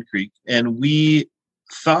at Sand Creek. And we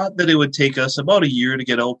thought that it would take us about a year to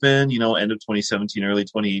get open, end of 2017, early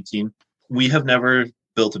 2018. We have never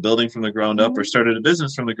built a building from the ground up or started a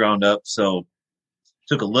business from the ground up. So it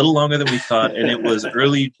took a little longer than we thought. And it was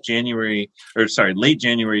late January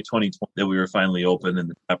 2020 that we were finally open in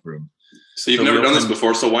the tap room. So you've So never we done this opened-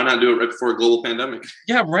 before, so why not do it right before a global pandemic?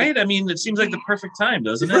 Yeah, right. I mean, it seems like the perfect time,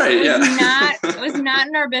 doesn't it? Right, It was not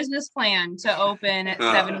in our business plan to open at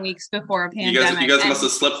 7 weeks before a You pandemic. guys And- must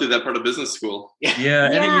have slept through that part of business school. Yeah,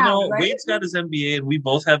 and Yeah, right? Wade's got his MBA, and we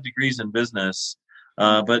both have degrees in business.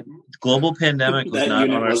 But global pandemic was That not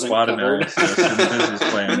unit on our wasn't SWOT covered. analysis in the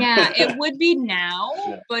business plan. Yeah, it would be now,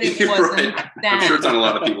 but it You're wasn't right. then. I'm sure it's on a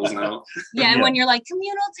lot of people's now. Yeah, and Yeah. when you're like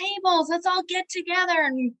communal tables, let's all get together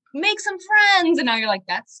and make some friends, and now you're like,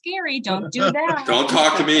 that's scary. Don't do that. Don't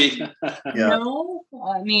talk to me. Yeah. No,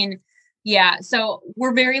 I mean, yeah. So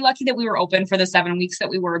we're very lucky that we were open for the 7 weeks that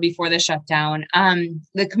we were before the shutdown.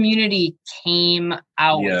 The community came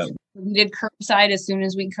out. Yeah. We did curbside as soon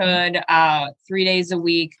as we could, 3 days a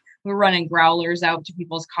week. We were running growlers out to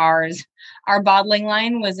people's cars. Our bottling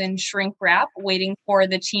line was in shrink wrap, waiting for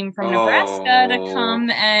the team from Nebraska to come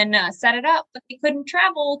and set it up, but they couldn't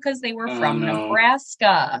travel because they were from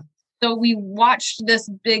Nebraska. So we watched this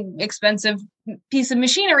big, expensive piece of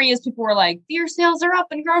machinery as people were like, beer sales are up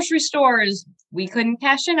in grocery stores. We couldn't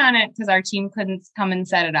cash in on it because our team couldn't come and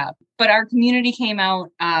set it up. But our community came out.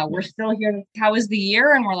 We're still here. How was the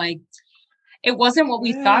year? And we're like, it wasn't what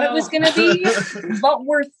we thought it was going to be, but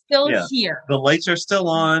we're still here. The lights are still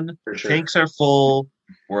on. For sure. Tanks are full.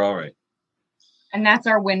 We're all right. And that's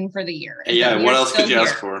our win for the year. is Yeah, that we what are else could you still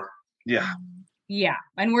ask here. for? Yeah. Yeah.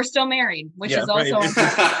 And we're still married, which Yeah, is also right.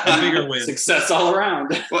 impressive. A bigger win. Success all around.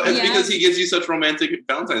 Well, it's Yeah. because he gives you such romantic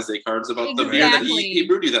Valentine's Day cards about the beer that Exactly. he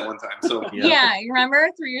brewed you that one time. So Yeah. You remember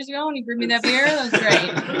 3 years ago when you brewed me that beer? That was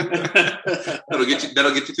great.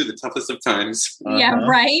 that'll get you through the toughest of times. Yeah, Uh-huh.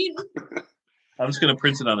 right? I'm just going to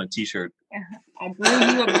print it on a T-shirt. I brewed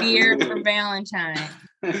you a beer for Valentine.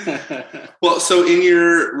 Well, so in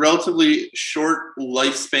your relatively short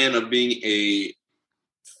lifespan of being a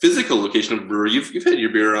physical location of brewery, you've had your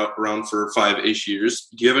beer around for 5-ish years.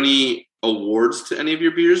 Do you have any awards to any of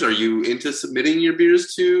your beers? Are you into submitting your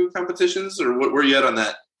beers to competitions, or where are you at on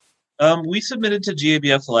that? We submitted to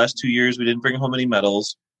GABF the last 2 years. We didn't bring home any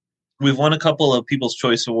medals. We've won a couple of People's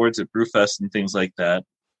Choice Awards at Brewfest and things like that.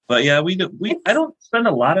 But yeah, I don't spend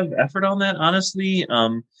a lot of effort on that, honestly.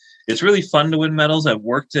 It's really fun to win medals. I've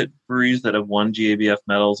worked at breweries that have won GABF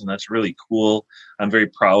medals, and that's really cool. I'm very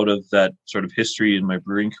proud of that sort of history in my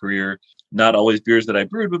brewing career. Not always beers that I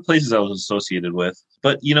brewed, but places I was associated with.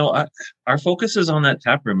 But, our focus is on that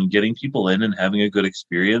tap room and getting people in and having a good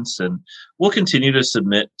experience. And we'll continue to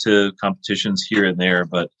submit to competitions here and there.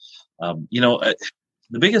 But, the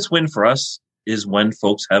biggest win for us is when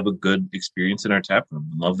folks have a good experience in our tap room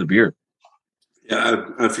and love the beer. Yeah,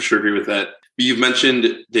 I for sure agree with that. You've mentioned,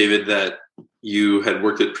 David, that you had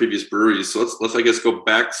worked at previous breweries. So let's I guess go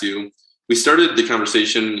back to, we started the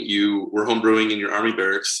conversation, you were home brewing in your Army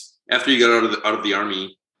barracks. After you got out of the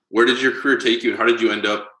Army, where did your career take you, and how did you end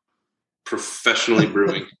up professionally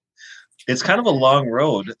brewing? It's kind of a long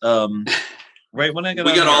road. Right when I got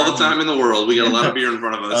We out got of all the Army, time in the world. We got a lot of beer in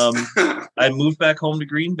front of us. I moved back home to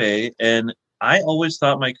Green Bay, and I always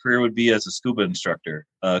thought my career would be as a scuba instructor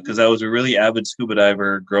because I was a really avid scuba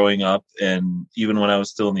diver growing up, and even when I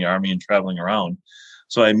was still in the Army and traveling around.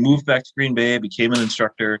 So I moved back to Green Bay, became an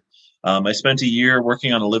instructor. I spent a year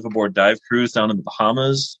working on a liveaboard dive cruise down in the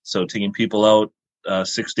Bahamas, so taking people out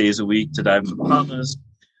 6 days a week to dive in the Bahamas.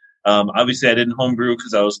 Obviously, I didn't homebrew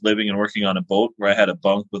because I was living and working on a boat where I had a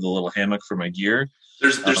bunk with a little hammock for my gear.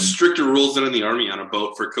 There's stricter rules than in the Army on a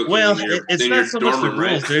boat for cooking. Well, in your, it's in not your so much dorm the room,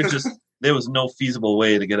 rules. right? There was no feasible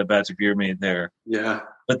way to get a batch of beer made there. Yeah.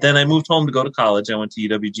 But then I moved home to go to college. I went to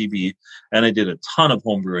UWGB, and I did a ton of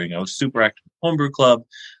homebrewing. I was super active in the homebrew club.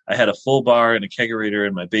 I had a full bar and a kegerator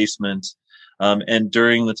in my basement. And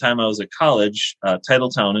during the time I was at college,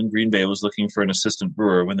 Titletown in Green Bay was looking for an assistant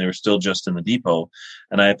brewer when they were still just in the depot.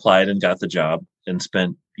 And I applied and got the job and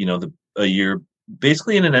spent, a year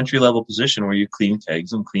basically in an entry-level position where you clean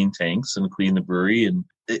kegs and clean tanks and clean the brewery. And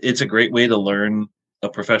it's a great way to learn a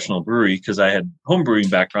professional brewery because I had home brewing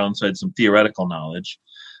background, so I had some theoretical knowledge.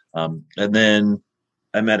 And then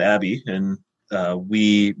I met Abby, and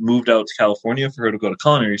we moved out to California for her to go to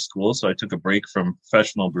culinary school. So I took a break from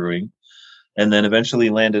professional brewing, and then eventually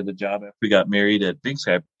landed a job after we got married at Big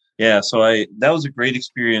Sky. Yeah, so that was a great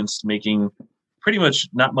experience, making pretty much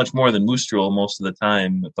not much more than Moose Drool most of the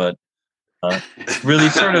time, but really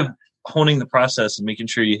sort of honing the process and making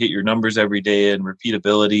sure you hit your numbers every day, and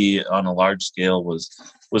repeatability on a large scale was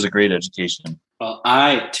a great education. Well,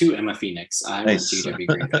 I too am a Phoenix. I went to UW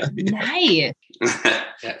Green Bay. Nice.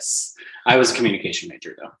 Yes. I was a communication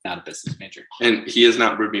major, though, not a business major. And he has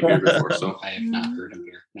not brewed me beer before, so. I have not brewed him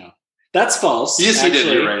beer, no. That's false. Yes, actually. He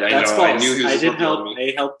did. You're right. That's know. false. I knew he was. I did help.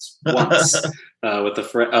 I helped once with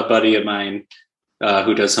a buddy of mine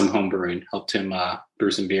who does some home brewing. Helped him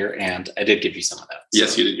brew some beer, and I did give you some of that. So.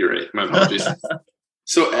 Yes, you did. You're right. My apologies.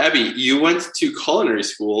 So, Abby, you went to culinary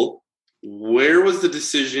school. Where was the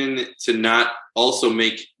decision to not also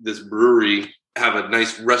make this brewery have a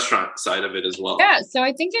nice restaurant side of it as well? Yeah, so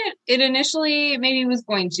I think it initially maybe was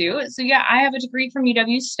going to. So yeah, I have a degree from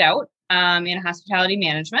UW Stout in hospitality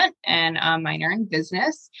management and a minor in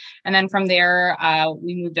business. And then from there,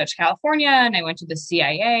 we moved out to California, and I went to the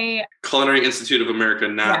CIA. Culinary Institute of America,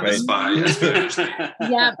 not Yeah. SPI.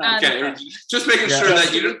 Yeah. Okay, just making sure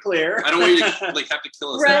that you didn't. Clear. I don't want you to have to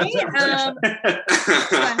kill us. Right.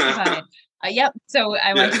 Yep. So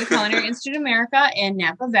I went to the Culinary Institute of America in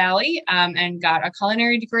Napa Valley and got a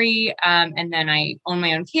culinary degree. And then I own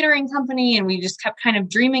my own catering company, and we just kept kind of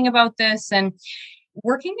dreaming about this. And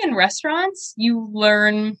working in restaurants, you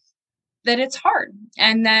learn that it's hard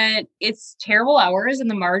and that it's terrible hours and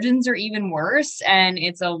the margins are even worse. And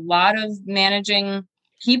it's a lot of managing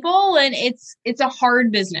people, and it's a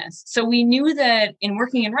hard business. So we knew that in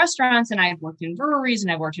working in restaurants, and I had worked in breweries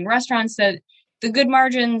and I worked in restaurants, that the good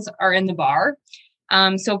margins are in the bar.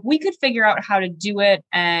 So if we could figure out how to do it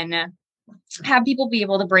and have people be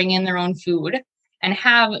able to bring in their own food and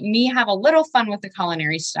have a little fun with the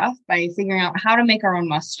culinary stuff by figuring out how to make our own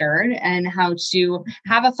mustard and how to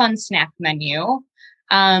have a fun snack menu,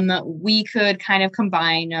 we could kind of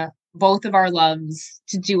combine both of our loves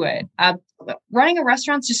to do it. Running a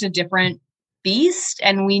restaurant's just a different beast,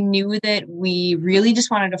 and we knew that we really just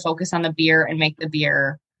wanted to focus on the beer and make the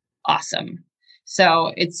beer awesome.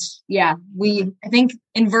 So I think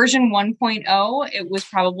in version 1.0, it was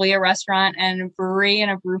probably a restaurant and a brewery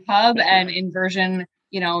and a brew pub. And in version,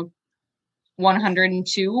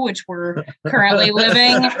 102, which we're currently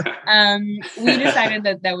living, we decided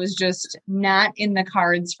that was just not in the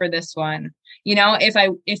cards for this one.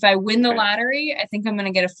 If I win the lottery, I think I'm going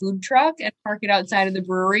to get a food truck and park it outside of the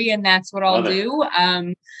brewery, and that's what I'll do.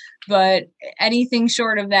 But anything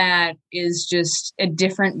short of that is just a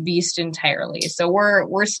different beast entirely. So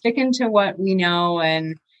we're sticking to what we know.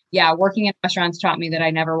 And yeah, working in restaurants taught me that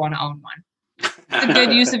I never want to own one. It's a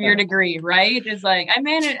good use of your degree, right? It's like, I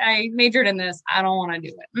majored in this. I don't want to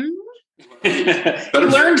do it. You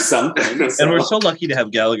learned something. So. And we're so lucky to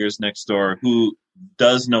have Gallagher's next door, who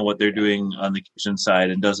does know what they're doing on the kitchen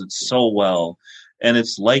side and does it so well. And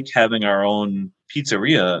it's like having our own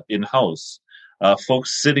pizzeria in-house.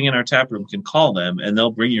 Folks sitting in our tap room can call them, and they'll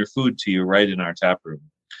bring your food to you right in our tap room.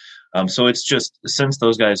 So it's just, since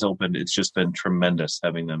those guys opened, it's just been tremendous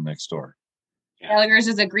having them next door. Gallagher's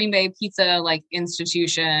is a Green Bay pizza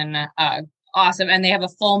institution. Awesome. And they have a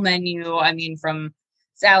full menu. I mean, from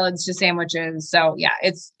salads to sandwiches. So yeah,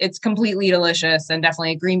 it's completely delicious and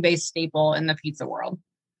definitely a Green Bay staple in the pizza world.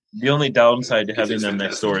 The only downside to having them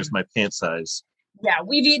next door is my pant size. Yeah,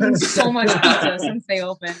 we've eaten so much pizza since they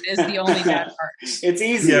opened is the only bad part. It's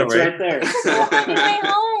easy. It's right there. On the way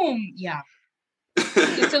home. Yeah.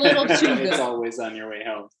 It's a little too good. It's always on your way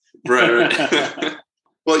home. Right.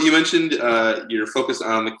 Well, you mentioned you're focused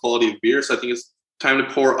on the quality of beer, so I think it's time to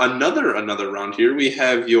pour another round here. We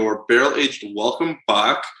have your barrel-aged Welcome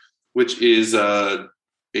Bock, which is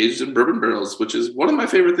aged in bourbon barrels, which is one of my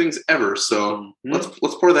favorite things ever. So let's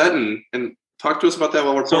pour that and talk to us about that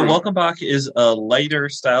while we're pouring. So Welcome Bock is a lighter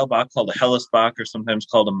style Bock called a Helles Bock, or sometimes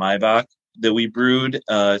called a Maibach, that we brewed.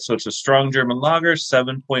 So it's a strong German lager,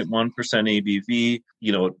 7.1% ABV.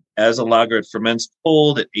 As a lager, it ferments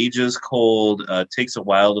cold, it ages cold, takes a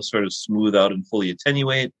while to sort of smooth out and fully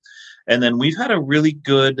attenuate. And then we've had a really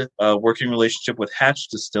good working relationship with Hatch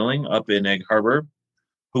Distilling up in Egg Harbor,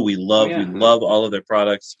 who we love. We love all of their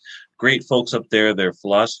products. Great folks up there. Their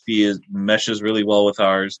philosophy meshes really well with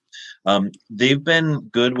ours. They've been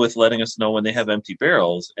good with letting us know when they have empty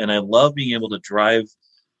barrels. And I love being able to drive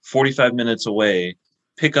 45 minutes away,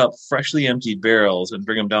 pick up freshly emptied barrels and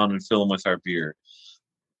bring them down and fill them with our beer.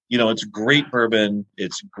 It's great bourbon.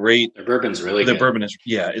 It's great. The bourbon's really The good. bourbon is,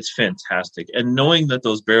 it's fantastic. And knowing that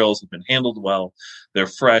those barrels have been handled well, they're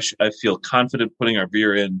fresh, I feel confident putting our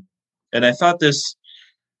beer in. And I thought this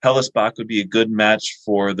Hellesbach would be a good match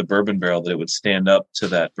for the bourbon barrel, that it would stand up to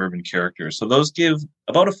that bourbon character. So those give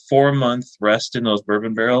about a 4-month rest in those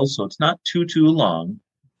bourbon barrels. So it's not too long,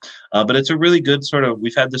 but it's a really good sort of,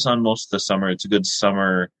 we've had this on most of the summer. It's a good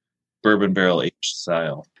summer bourbon barrel aged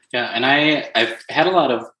style. Yeah. And I've had a lot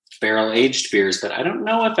of barrel aged beers, but I don't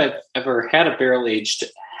know if I've ever had a barrel aged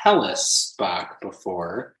Hellesbach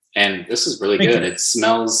before. And this is really good. It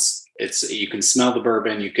smells, you can smell the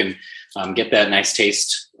bourbon. You can get that nice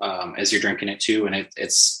taste as you're drinking it too, and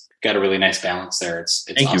it's got a really nice balance there. It's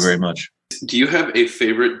Thank awesome. you very much. Do you have a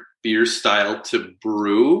favorite beer style to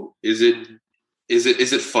brew? Is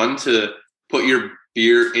it fun to put your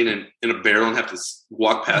beer in a barrel and have to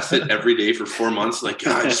walk past it every day for 4 months? Like,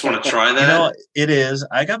 God, I just want to try that. It is.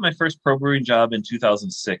 I got my first pro brewing job in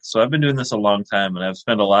 2006, so I've been doing this a long time, and I've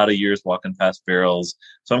spent a lot of years walking past barrels,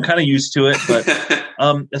 so I'm kind of used to it. But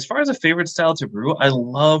as far as a favorite style to brew, I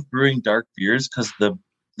love brewing dark beers because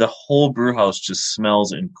the whole brew house just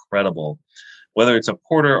smells incredible. Whether it's a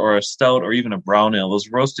porter or a stout or even a brown ale, those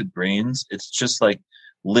roasted grains, it's just like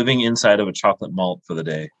living inside of a chocolate malt for the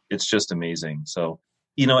day. It's just amazing. So,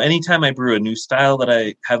 anytime I brew a new style that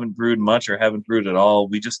I haven't brewed much or haven't brewed at all,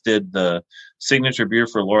 we just did the signature beer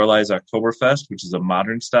for Lorelei's Oktoberfest, which is a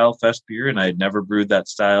modern style fest beer, and I had never brewed that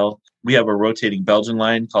style. We have a rotating Belgian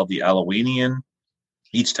line called the Alleghenian.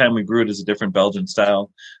 Each time we brew it is a different Belgian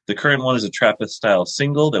style. The current one is a Trappist style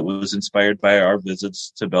single that was inspired by our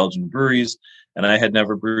visits to Belgian breweries, and I had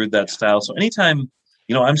never brewed that style. So anytime,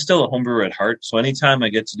 I'm still a home brewer at heart, so anytime I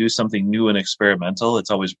get to do something new and experimental,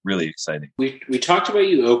 it's always really exciting. We talked about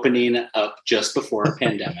you opening up just before a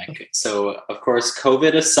pandemic. So, of course,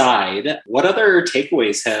 COVID aside, what other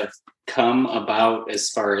takeaways have come about as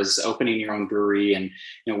far as opening your own brewery, and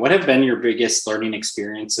what have been your biggest learning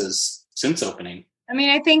experiences since opening? I mean,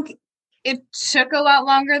 I think it took a lot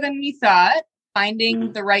longer than we thought.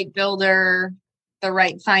 Finding the right builder, the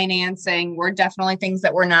right financing were definitely things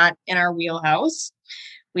that were not in our wheelhouse.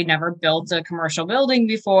 We'd never built a commercial building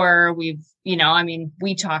before. We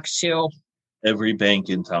talked to every bank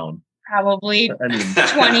in town, probably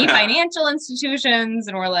 20 financial institutions,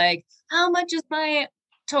 and we're like, how much is my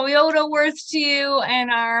Toyota worth to you and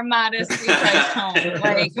our modest repriced home?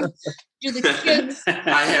 Like, do the kids?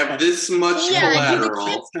 I have this much collateral. Do the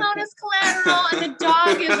kids count as collateral, and the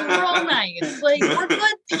dog is real nice? Like, we're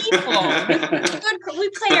good people. We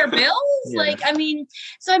pay our bills. Yeah.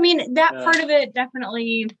 That part of it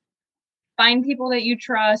definitely. Find people that you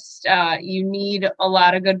trust. You need a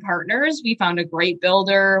lot of good partners. We found a great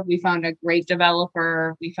builder. We found a great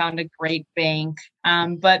developer. We found a great bank.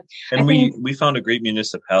 We found a great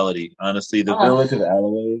municipality. Honestly, the village of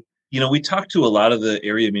Alloway. We talked to a lot of the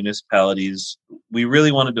area municipalities. We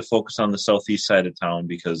really wanted to focus on the southeast side of town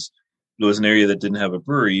because it was an area that didn't have a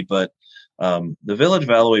brewery. But the village of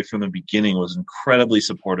Alloway from the beginning was incredibly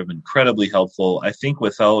supportive, incredibly helpful. I think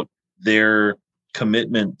without their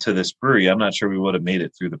commitment to this brewery, I'm not sure we would have made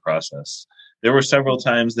it through the process. There were several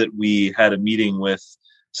times that we had a meeting with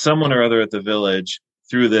someone or other at the village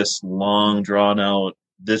through this long drawn out,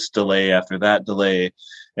 this delay after that delay.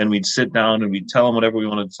 And we'd sit down and we'd tell them whatever we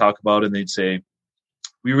wanted to talk about. And they'd say,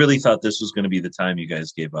 we really thought this was going to be the time you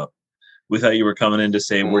guys gave up. We thought you were coming in to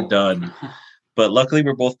say, we're done. But luckily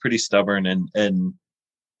we're both pretty stubborn. And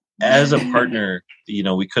as a partner,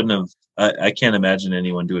 we couldn't have, I can't imagine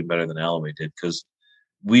anyone doing better than Alloway did, because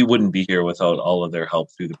we wouldn't be here without all of their help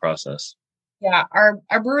through the process. Yeah, our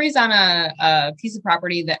brewery's on a piece of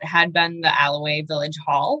property that had been the Alloway Village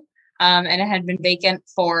Hall, and it had been vacant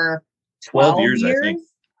for 12 years. I think.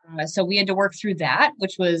 So we had to work through that,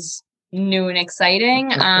 which was new and exciting.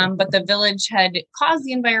 But the village had caused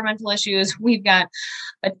the environmental issues. We've got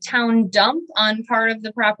a town dump on part of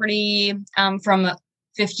the property from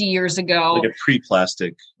 50 years ago. Like a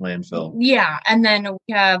pre-plastic landfill. Yeah. And then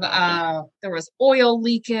we have, there was oil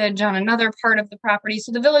leakage on another part of the property.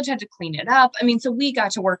 So the village had to clean it up. I mean, so we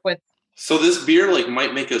got to work with. So this beer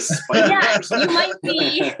might make us spider. Yeah,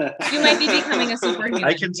 you might be becoming a superhuman.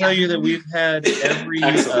 I can tell you that we've had every,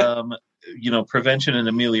 prevention and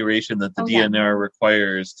amelioration that the DNR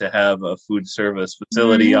requires to have a food service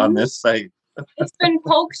facility on this site. It's been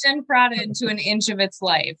poked and prodded to an inch of its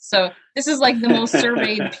life. So this is like the most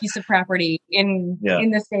surveyed piece of property in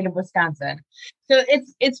the state of Wisconsin. So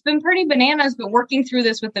it's been pretty bananas, but working through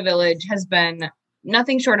this with the village has been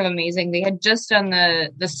nothing short of amazing. They had just done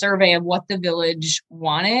the survey of what the village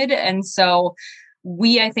wanted. And so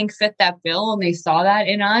we, I think, fit that bill, and they saw that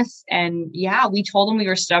in us. And yeah, we told them we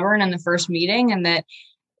were stubborn in the first meeting, and that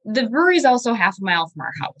the brewery is also half a mile from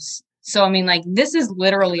our house. So, I mean, like, this is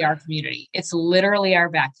literally our community. It's literally our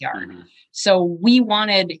backyard. Mm-hmm. So we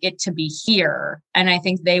wanted it to be here. And I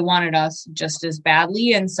think they wanted us just as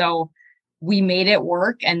badly. And so we made it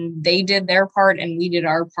work, and they did their part and we did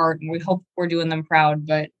our part, and we hope we're doing them proud.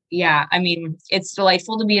 But yeah, I mean, it's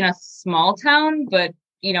delightful to be in a small town, but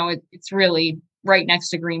you know, it's really right next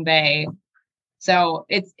to Green Bay. So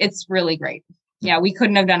it's really great. Yeah, we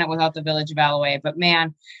couldn't have done it without the Village of Alloway, but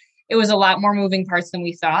man, it was a lot more moving parts than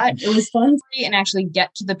we thought. It was fun and actually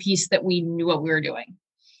get to the piece that we knew what we were doing.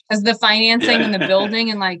 Because the financing and the building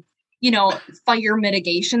and, like, you know, fire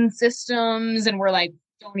mitigation systems, and we're like,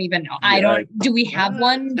 don't even know. Do we have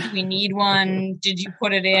one? Do we need one? Did you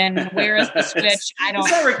put it in? Where is the switch? Is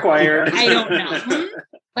that required? I don't know.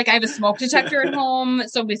 Like, I have a smoke detector at home.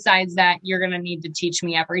 So besides that, you're going to need to teach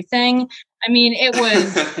me everything. I mean,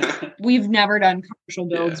 we've never done commercial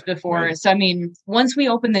builds before. Right. So, I mean, once we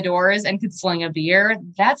opened the doors and could sling a beer,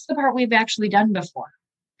 that's the part we've actually done before.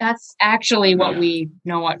 That's actually what we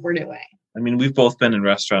know what we're doing. I mean, we've both been in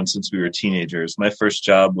restaurants since we were teenagers. My first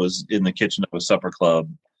job was in the kitchen of a supper club.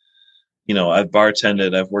 You know, I've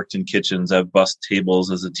bartended, I've worked in kitchens, I've bussed tables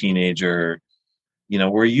as a teenager. You know,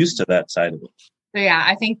 we're used to that side of it. So yeah,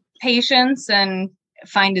 I think patience and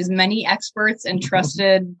find as many experts and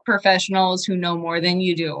trusted professionals who know more than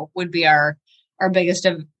you do would be our biggest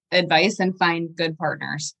advice, and find good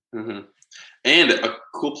partners. Mm-hmm. And a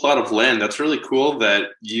cool plot of land. That's really cool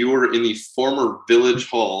that you were in the former Village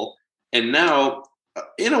Hall, and now,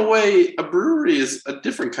 in a way, a brewery is a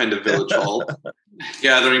different kind of Village Hall,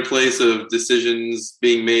 gathering place of decisions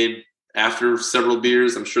being made after several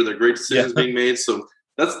beers. I'm sure they're great decisions being made. So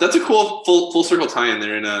that's a cool full circle tie in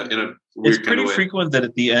there in a weird kind of way. It's pretty frequent that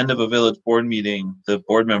at the end of a village board meeting, the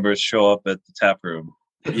board members show up at the tap room.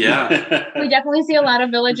 Yeah. We definitely see a lot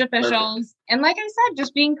of village officials. Perfect. And like I said,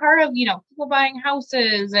 just being part of, you know, people buying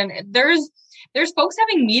houses, and there's folks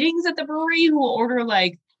having meetings at the brewery who will order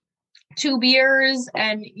like 2 beers,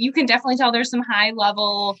 and you can definitely tell there's some high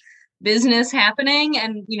level business happening,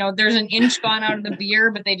 and you know, there's an inch gone out of the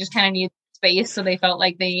beer, but they just kind of need space, so they felt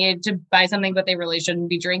like they needed to buy something, but they really shouldn't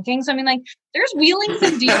be drinking. So I mean, like, there's wheelings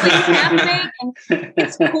and dealings happening, and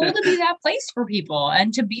it's cool to be that place for people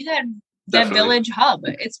and to be that village hub.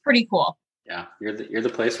 It's pretty cool. Yeah, you're the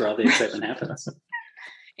place where all the excitement happens.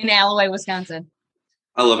 In Alloway, Wisconsin.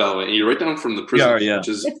 I love Alloway. And you're right down from the prison.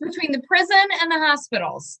 It's between the prison and the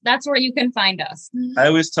hospitals. That's where you can find us. I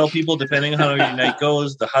always tell people, depending on how your night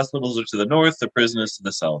goes, the hospitals are to the north, the prison is to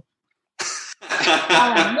the south.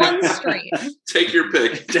 All on one street. Take your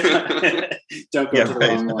pick. Don't go to the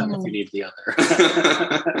wrong one if you need the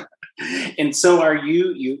other. And so are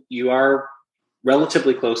you are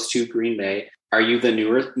relatively close to Green Bay. Are you the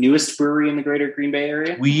newest brewery in the greater Green Bay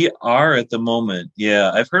area? We are at the moment. Yeah.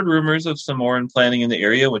 I've heard rumors of some more in planning in the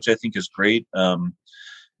area, which I think is great.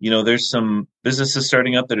 You know, there's some businesses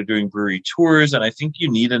starting up that are doing brewery tours, and I think you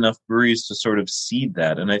need enough breweries to sort of seed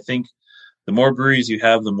that. And I think the more breweries you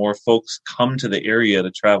have, the more folks come to the area to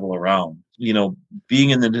travel around. You know,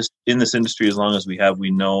 being in this industry as long as we have, we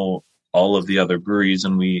know all of the other breweries,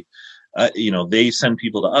 and we, you know, they send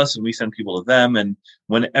people to us and we send people to them. And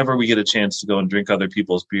whenever we get a chance to go and drink other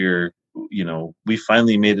people's beer, you know, we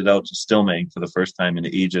finally made it out to Stillman for the first time in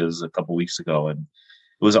ages a couple weeks ago. And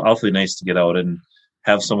it was awfully nice to get out and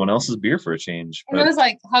have someone else's beer for a change. And it was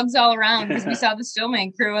like hugs all around because we saw the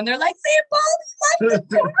Stillman crew, and they're like, they both like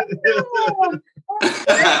the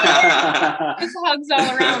It's hugs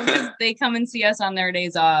all around because they come and see us on their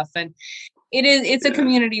days off. And it's a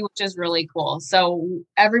community, which is really cool. So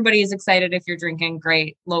everybody is excited if you're drinking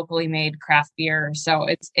great locally made craft beer. So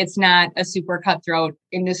it's not a super cutthroat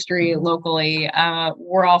industry locally.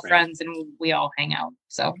 We're all friends and we all hang out.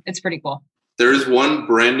 So it's pretty cool. There is one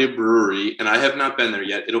brand new brewery, and I have not been there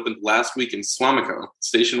yet. It opened last week in Swamico,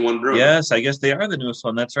 Station 1 Brewing. Yes, I guess they are the newest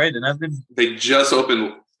one. That's right. And they just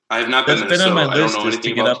opened. I have not been there. That's been on my so list, I don't know is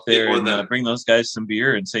to get up there and bring those guys some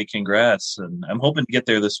beer and say congrats. And I'm hoping to get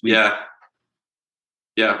there this week.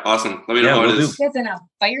 Yeah, awesome. Let me know how it is. It's in a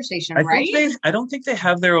fire station, right? I don't think they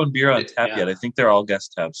have their own beer on tap yet. I think they're all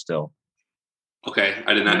guest taps still. Okay,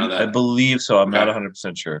 I did not know that. I believe so. I'm not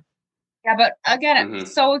 100% sure. Yeah, but again,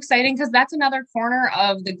 it's so exciting because that's another corner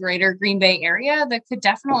of the greater Green Bay area that could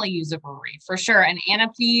definitely use a brewery for sure. And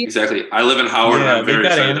Anapee. Exactly. I live in Howard. Yeah, and I'm very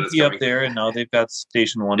they've got excited Anapee up there, and now they've got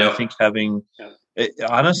Station 1. I think having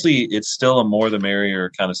honestly, it's still a more the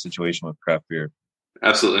merrier kind of situation with craft beer.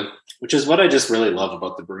 Absolutely. Which is what I just really love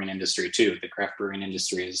about the brewing industry too. The craft brewing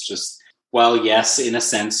industry is just Well, yes, in a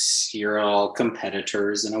sense, you're all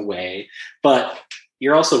competitors in a way, but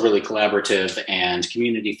you're also really collaborative and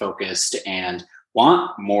community focused and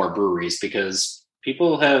want more breweries because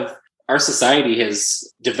our society has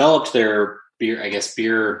developed their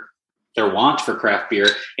their want for craft beer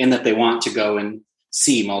in that they want to go and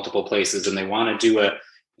see multiple places and they want to do a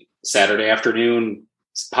Saturday afternoon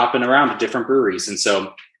popping around to different breweries. And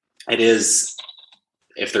so it is,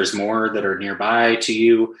 if there's more that are nearby to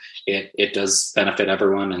you, it does benefit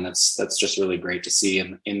everyone. And that's just really great to see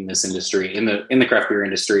in this industry, in the craft beer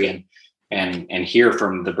industry and hear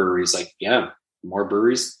from the breweries like, yeah, more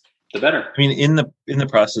breweries, the better. I mean, in the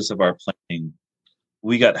process of our planning,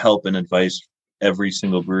 we got help and advice every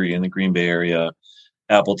single brewery in the Green Bay area,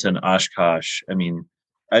 Appleton, Oshkosh. I mean,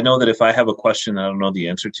 I know that if I have a question that I don't know the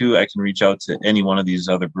answer to, I can reach out to any one of these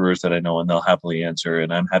other brewers that I know and they'll happily answer.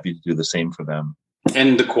 And I'm happy to do the same for them.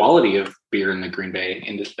 And the quality of beer in the Green Bay,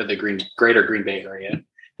 greater Green Bay area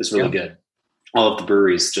is really good. All of the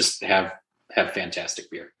breweries just have fantastic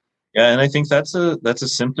beer. Yeah. And I think that's a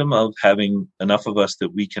symptom of having enough of us that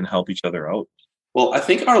we can help each other out. Well, I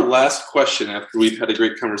think our last question after we've had a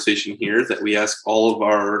great conversation here that we ask all of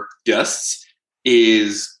our guests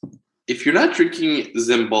is, if you're not drinking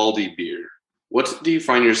Zambaldi beer, what do you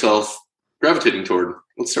find yourself gravitating toward?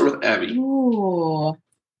 Let's start with Abby. Ooh,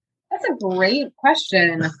 that's a great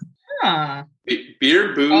question. Huh.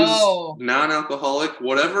 Beer, booze, non-alcoholic,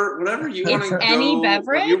 whatever you want to go. Any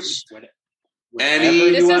beverage?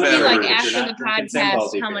 Any this beverage. is the, like, after the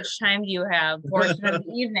podcast, how much time do you have for the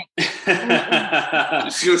evening? Just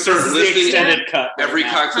going to start listing every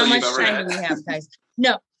cocktail you've ever had. How much time do we have, guys?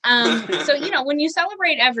 No. So, when you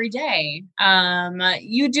celebrate every day,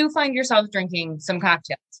 you do find yourself drinking some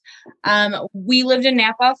cocktails. We lived in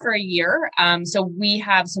Napa for a year. So we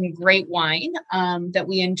have some great wine, that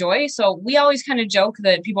we enjoy. So we always kind of joke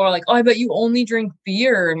that people are like, oh, I bet you only drink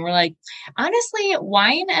beer. And we're like, honestly,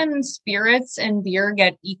 wine and spirits and beer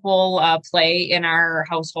get equal, play in our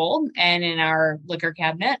household and in our liquor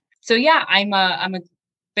cabinet. So yeah, I'm a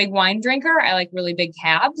big wine drinker. I like really big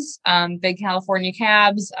cabs, big California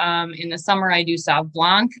cabs. In the summer, I do Sauv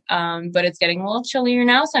Blanc, but it's getting a little chillier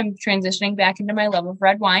now. So I'm transitioning back into my love of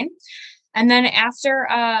red wine. And then after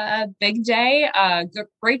a big day, a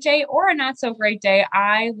great day or a not so great day,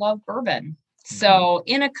 I love bourbon. So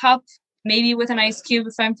in a cup, maybe with an ice cube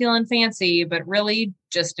if I'm feeling fancy, but really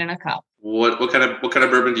just in a cup. What kind of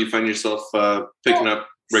bourbon do you find yourself picking up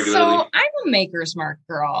regularly? So I'm a Maker's Mark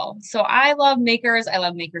girl. So I love Maker's. I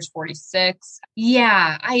love Maker's 46.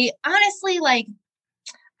 Yeah, I honestly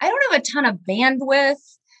I don't have a ton of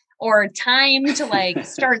bandwidth or time to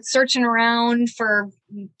start searching around for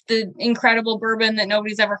the incredible bourbon that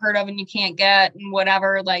nobody's ever heard of and you can't get and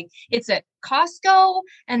whatever. It's at Costco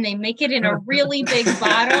and they make it in a really big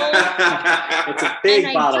bottle. It's a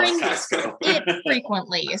big bottle I drink at Costco. it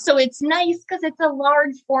frequently. So it's nice because it's a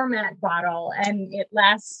large format bottle and it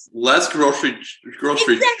lasts less grocery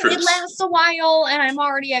exactly. trips. It lasts a while and I'm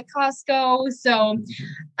already at Costco. So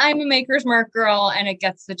I'm a Maker's Mark girl and it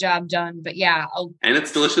gets the job done. But yeah. And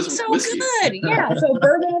it's delicious so whiskey. Good. Yeah. So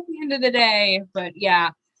bourbon at the end of the day. But yeah.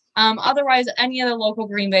 Otherwise, any of the local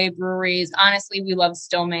Green Bay breweries, honestly, we love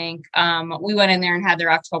Stillmank. We went in there and had their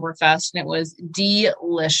Oktoberfest and it was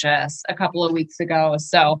delicious a couple of weeks ago.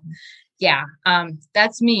 So yeah,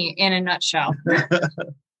 that's me in a nutshell.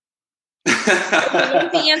 The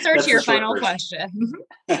answer to your final question.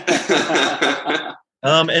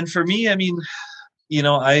 And for me, I mean,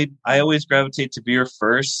 I always gravitate to beer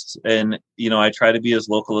first and, I try to be as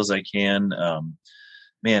local as I can.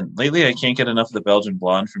 Man, lately I can't get enough of the Belgian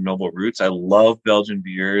Blonde from Noble Roots. I love Belgian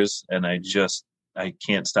beers and I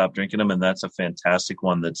can't stop drinking them. And that's a fantastic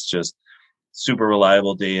one that's just super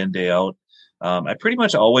reliable day in, day out. I pretty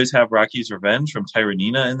much always have Rocky's Revenge from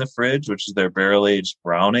Tyranina in the fridge, which is their barrel-aged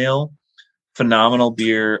brown ale. Phenomenal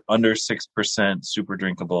beer, under 6%, super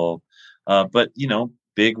drinkable. But,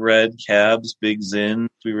 big red cabs, big Zin.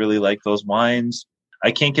 We really like those wines. I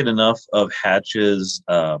can't get enough of Hatch's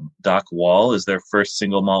Doc Wall is their first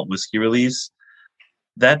single malt whiskey release.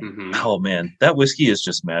 Oh man, that whiskey is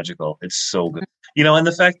just magical. It's so good. And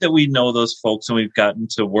the fact that we know those folks and we've gotten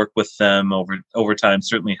to work with them over time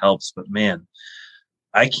certainly helps. But man,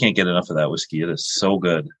 I can't get enough of that whiskey. It is so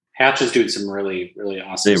good. Hatch is doing some really, really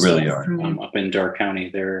awesome stuff. They really are. Up in Door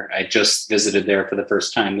County. I just visited there for the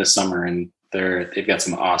first time this summer and they've got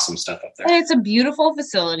some awesome stuff up there. And it's a beautiful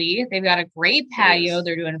facility. They've got a great patio.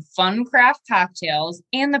 They're doing fun craft cocktails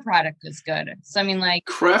and the product is good. So I mean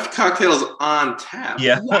craft cocktails on tap.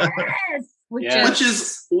 Yeah. Yes. Which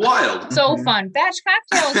is wild. So fun. Batch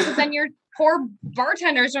cocktails because then your poor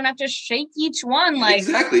bartenders don't have to shake each one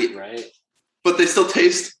exactly. Right. but they still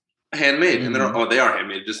taste handmade, and they are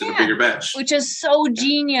handmade, just in a bigger batch. Which is so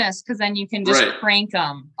genius, because then you can just crank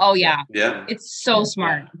them. Oh, yeah. Yeah. It's so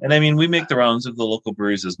smart. And I mean, we make the rounds of the local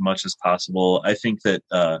breweries as much as possible. I think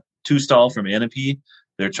that Two Stall from Anape,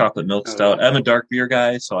 their chocolate milk stout. I'm a dark beer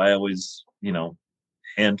guy, so I always,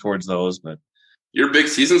 hand towards those. But your big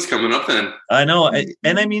season's coming up then. I know.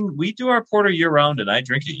 And I mean, we do our porter year round, and I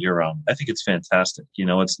drink it year round. I think it's fantastic.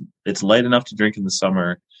 It's light enough to drink in the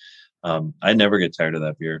summer. I never get tired of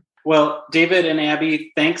that beer. Well, David and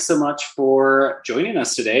Abby, thanks so much for joining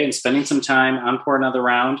us today and spending some time on Pour Another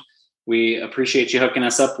Round. We appreciate you hooking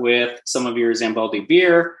us up with some of your Zambaldi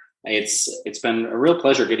beer. It's been a real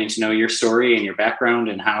pleasure getting to know your story and your background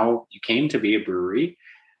and how you came to be a brewery.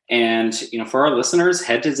 And, for our listeners,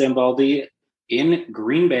 head to Zambaldi in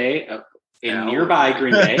Green Bay, nearby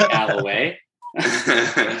Green Bay, Alloway,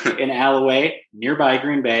 in Alloway, nearby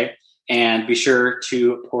Green Bay, and be sure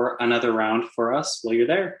to pour another round for us while you're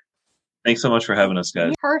there. Thanks so much for having us,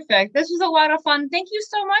 guys. Perfect. This was a lot of fun. Thank you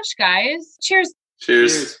so much, guys. Cheers.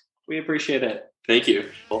 Cheers. We appreciate it. Thank you.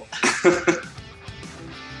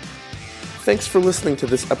 Thanks for listening to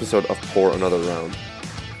this episode of Pour Another Round.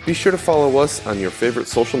 Be sure to follow us on your favorite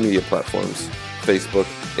social media platforms, Facebook,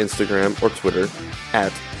 Instagram, or Twitter,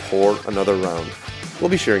 at Pour Another Round.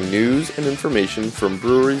 We'll be sharing news and information from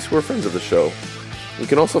breweries who are friends of the show. You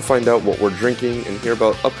can also find out what we're drinking and hear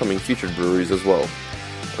about upcoming featured breweries as well.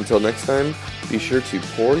 Until next time, be sure to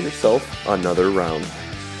pour yourself another round.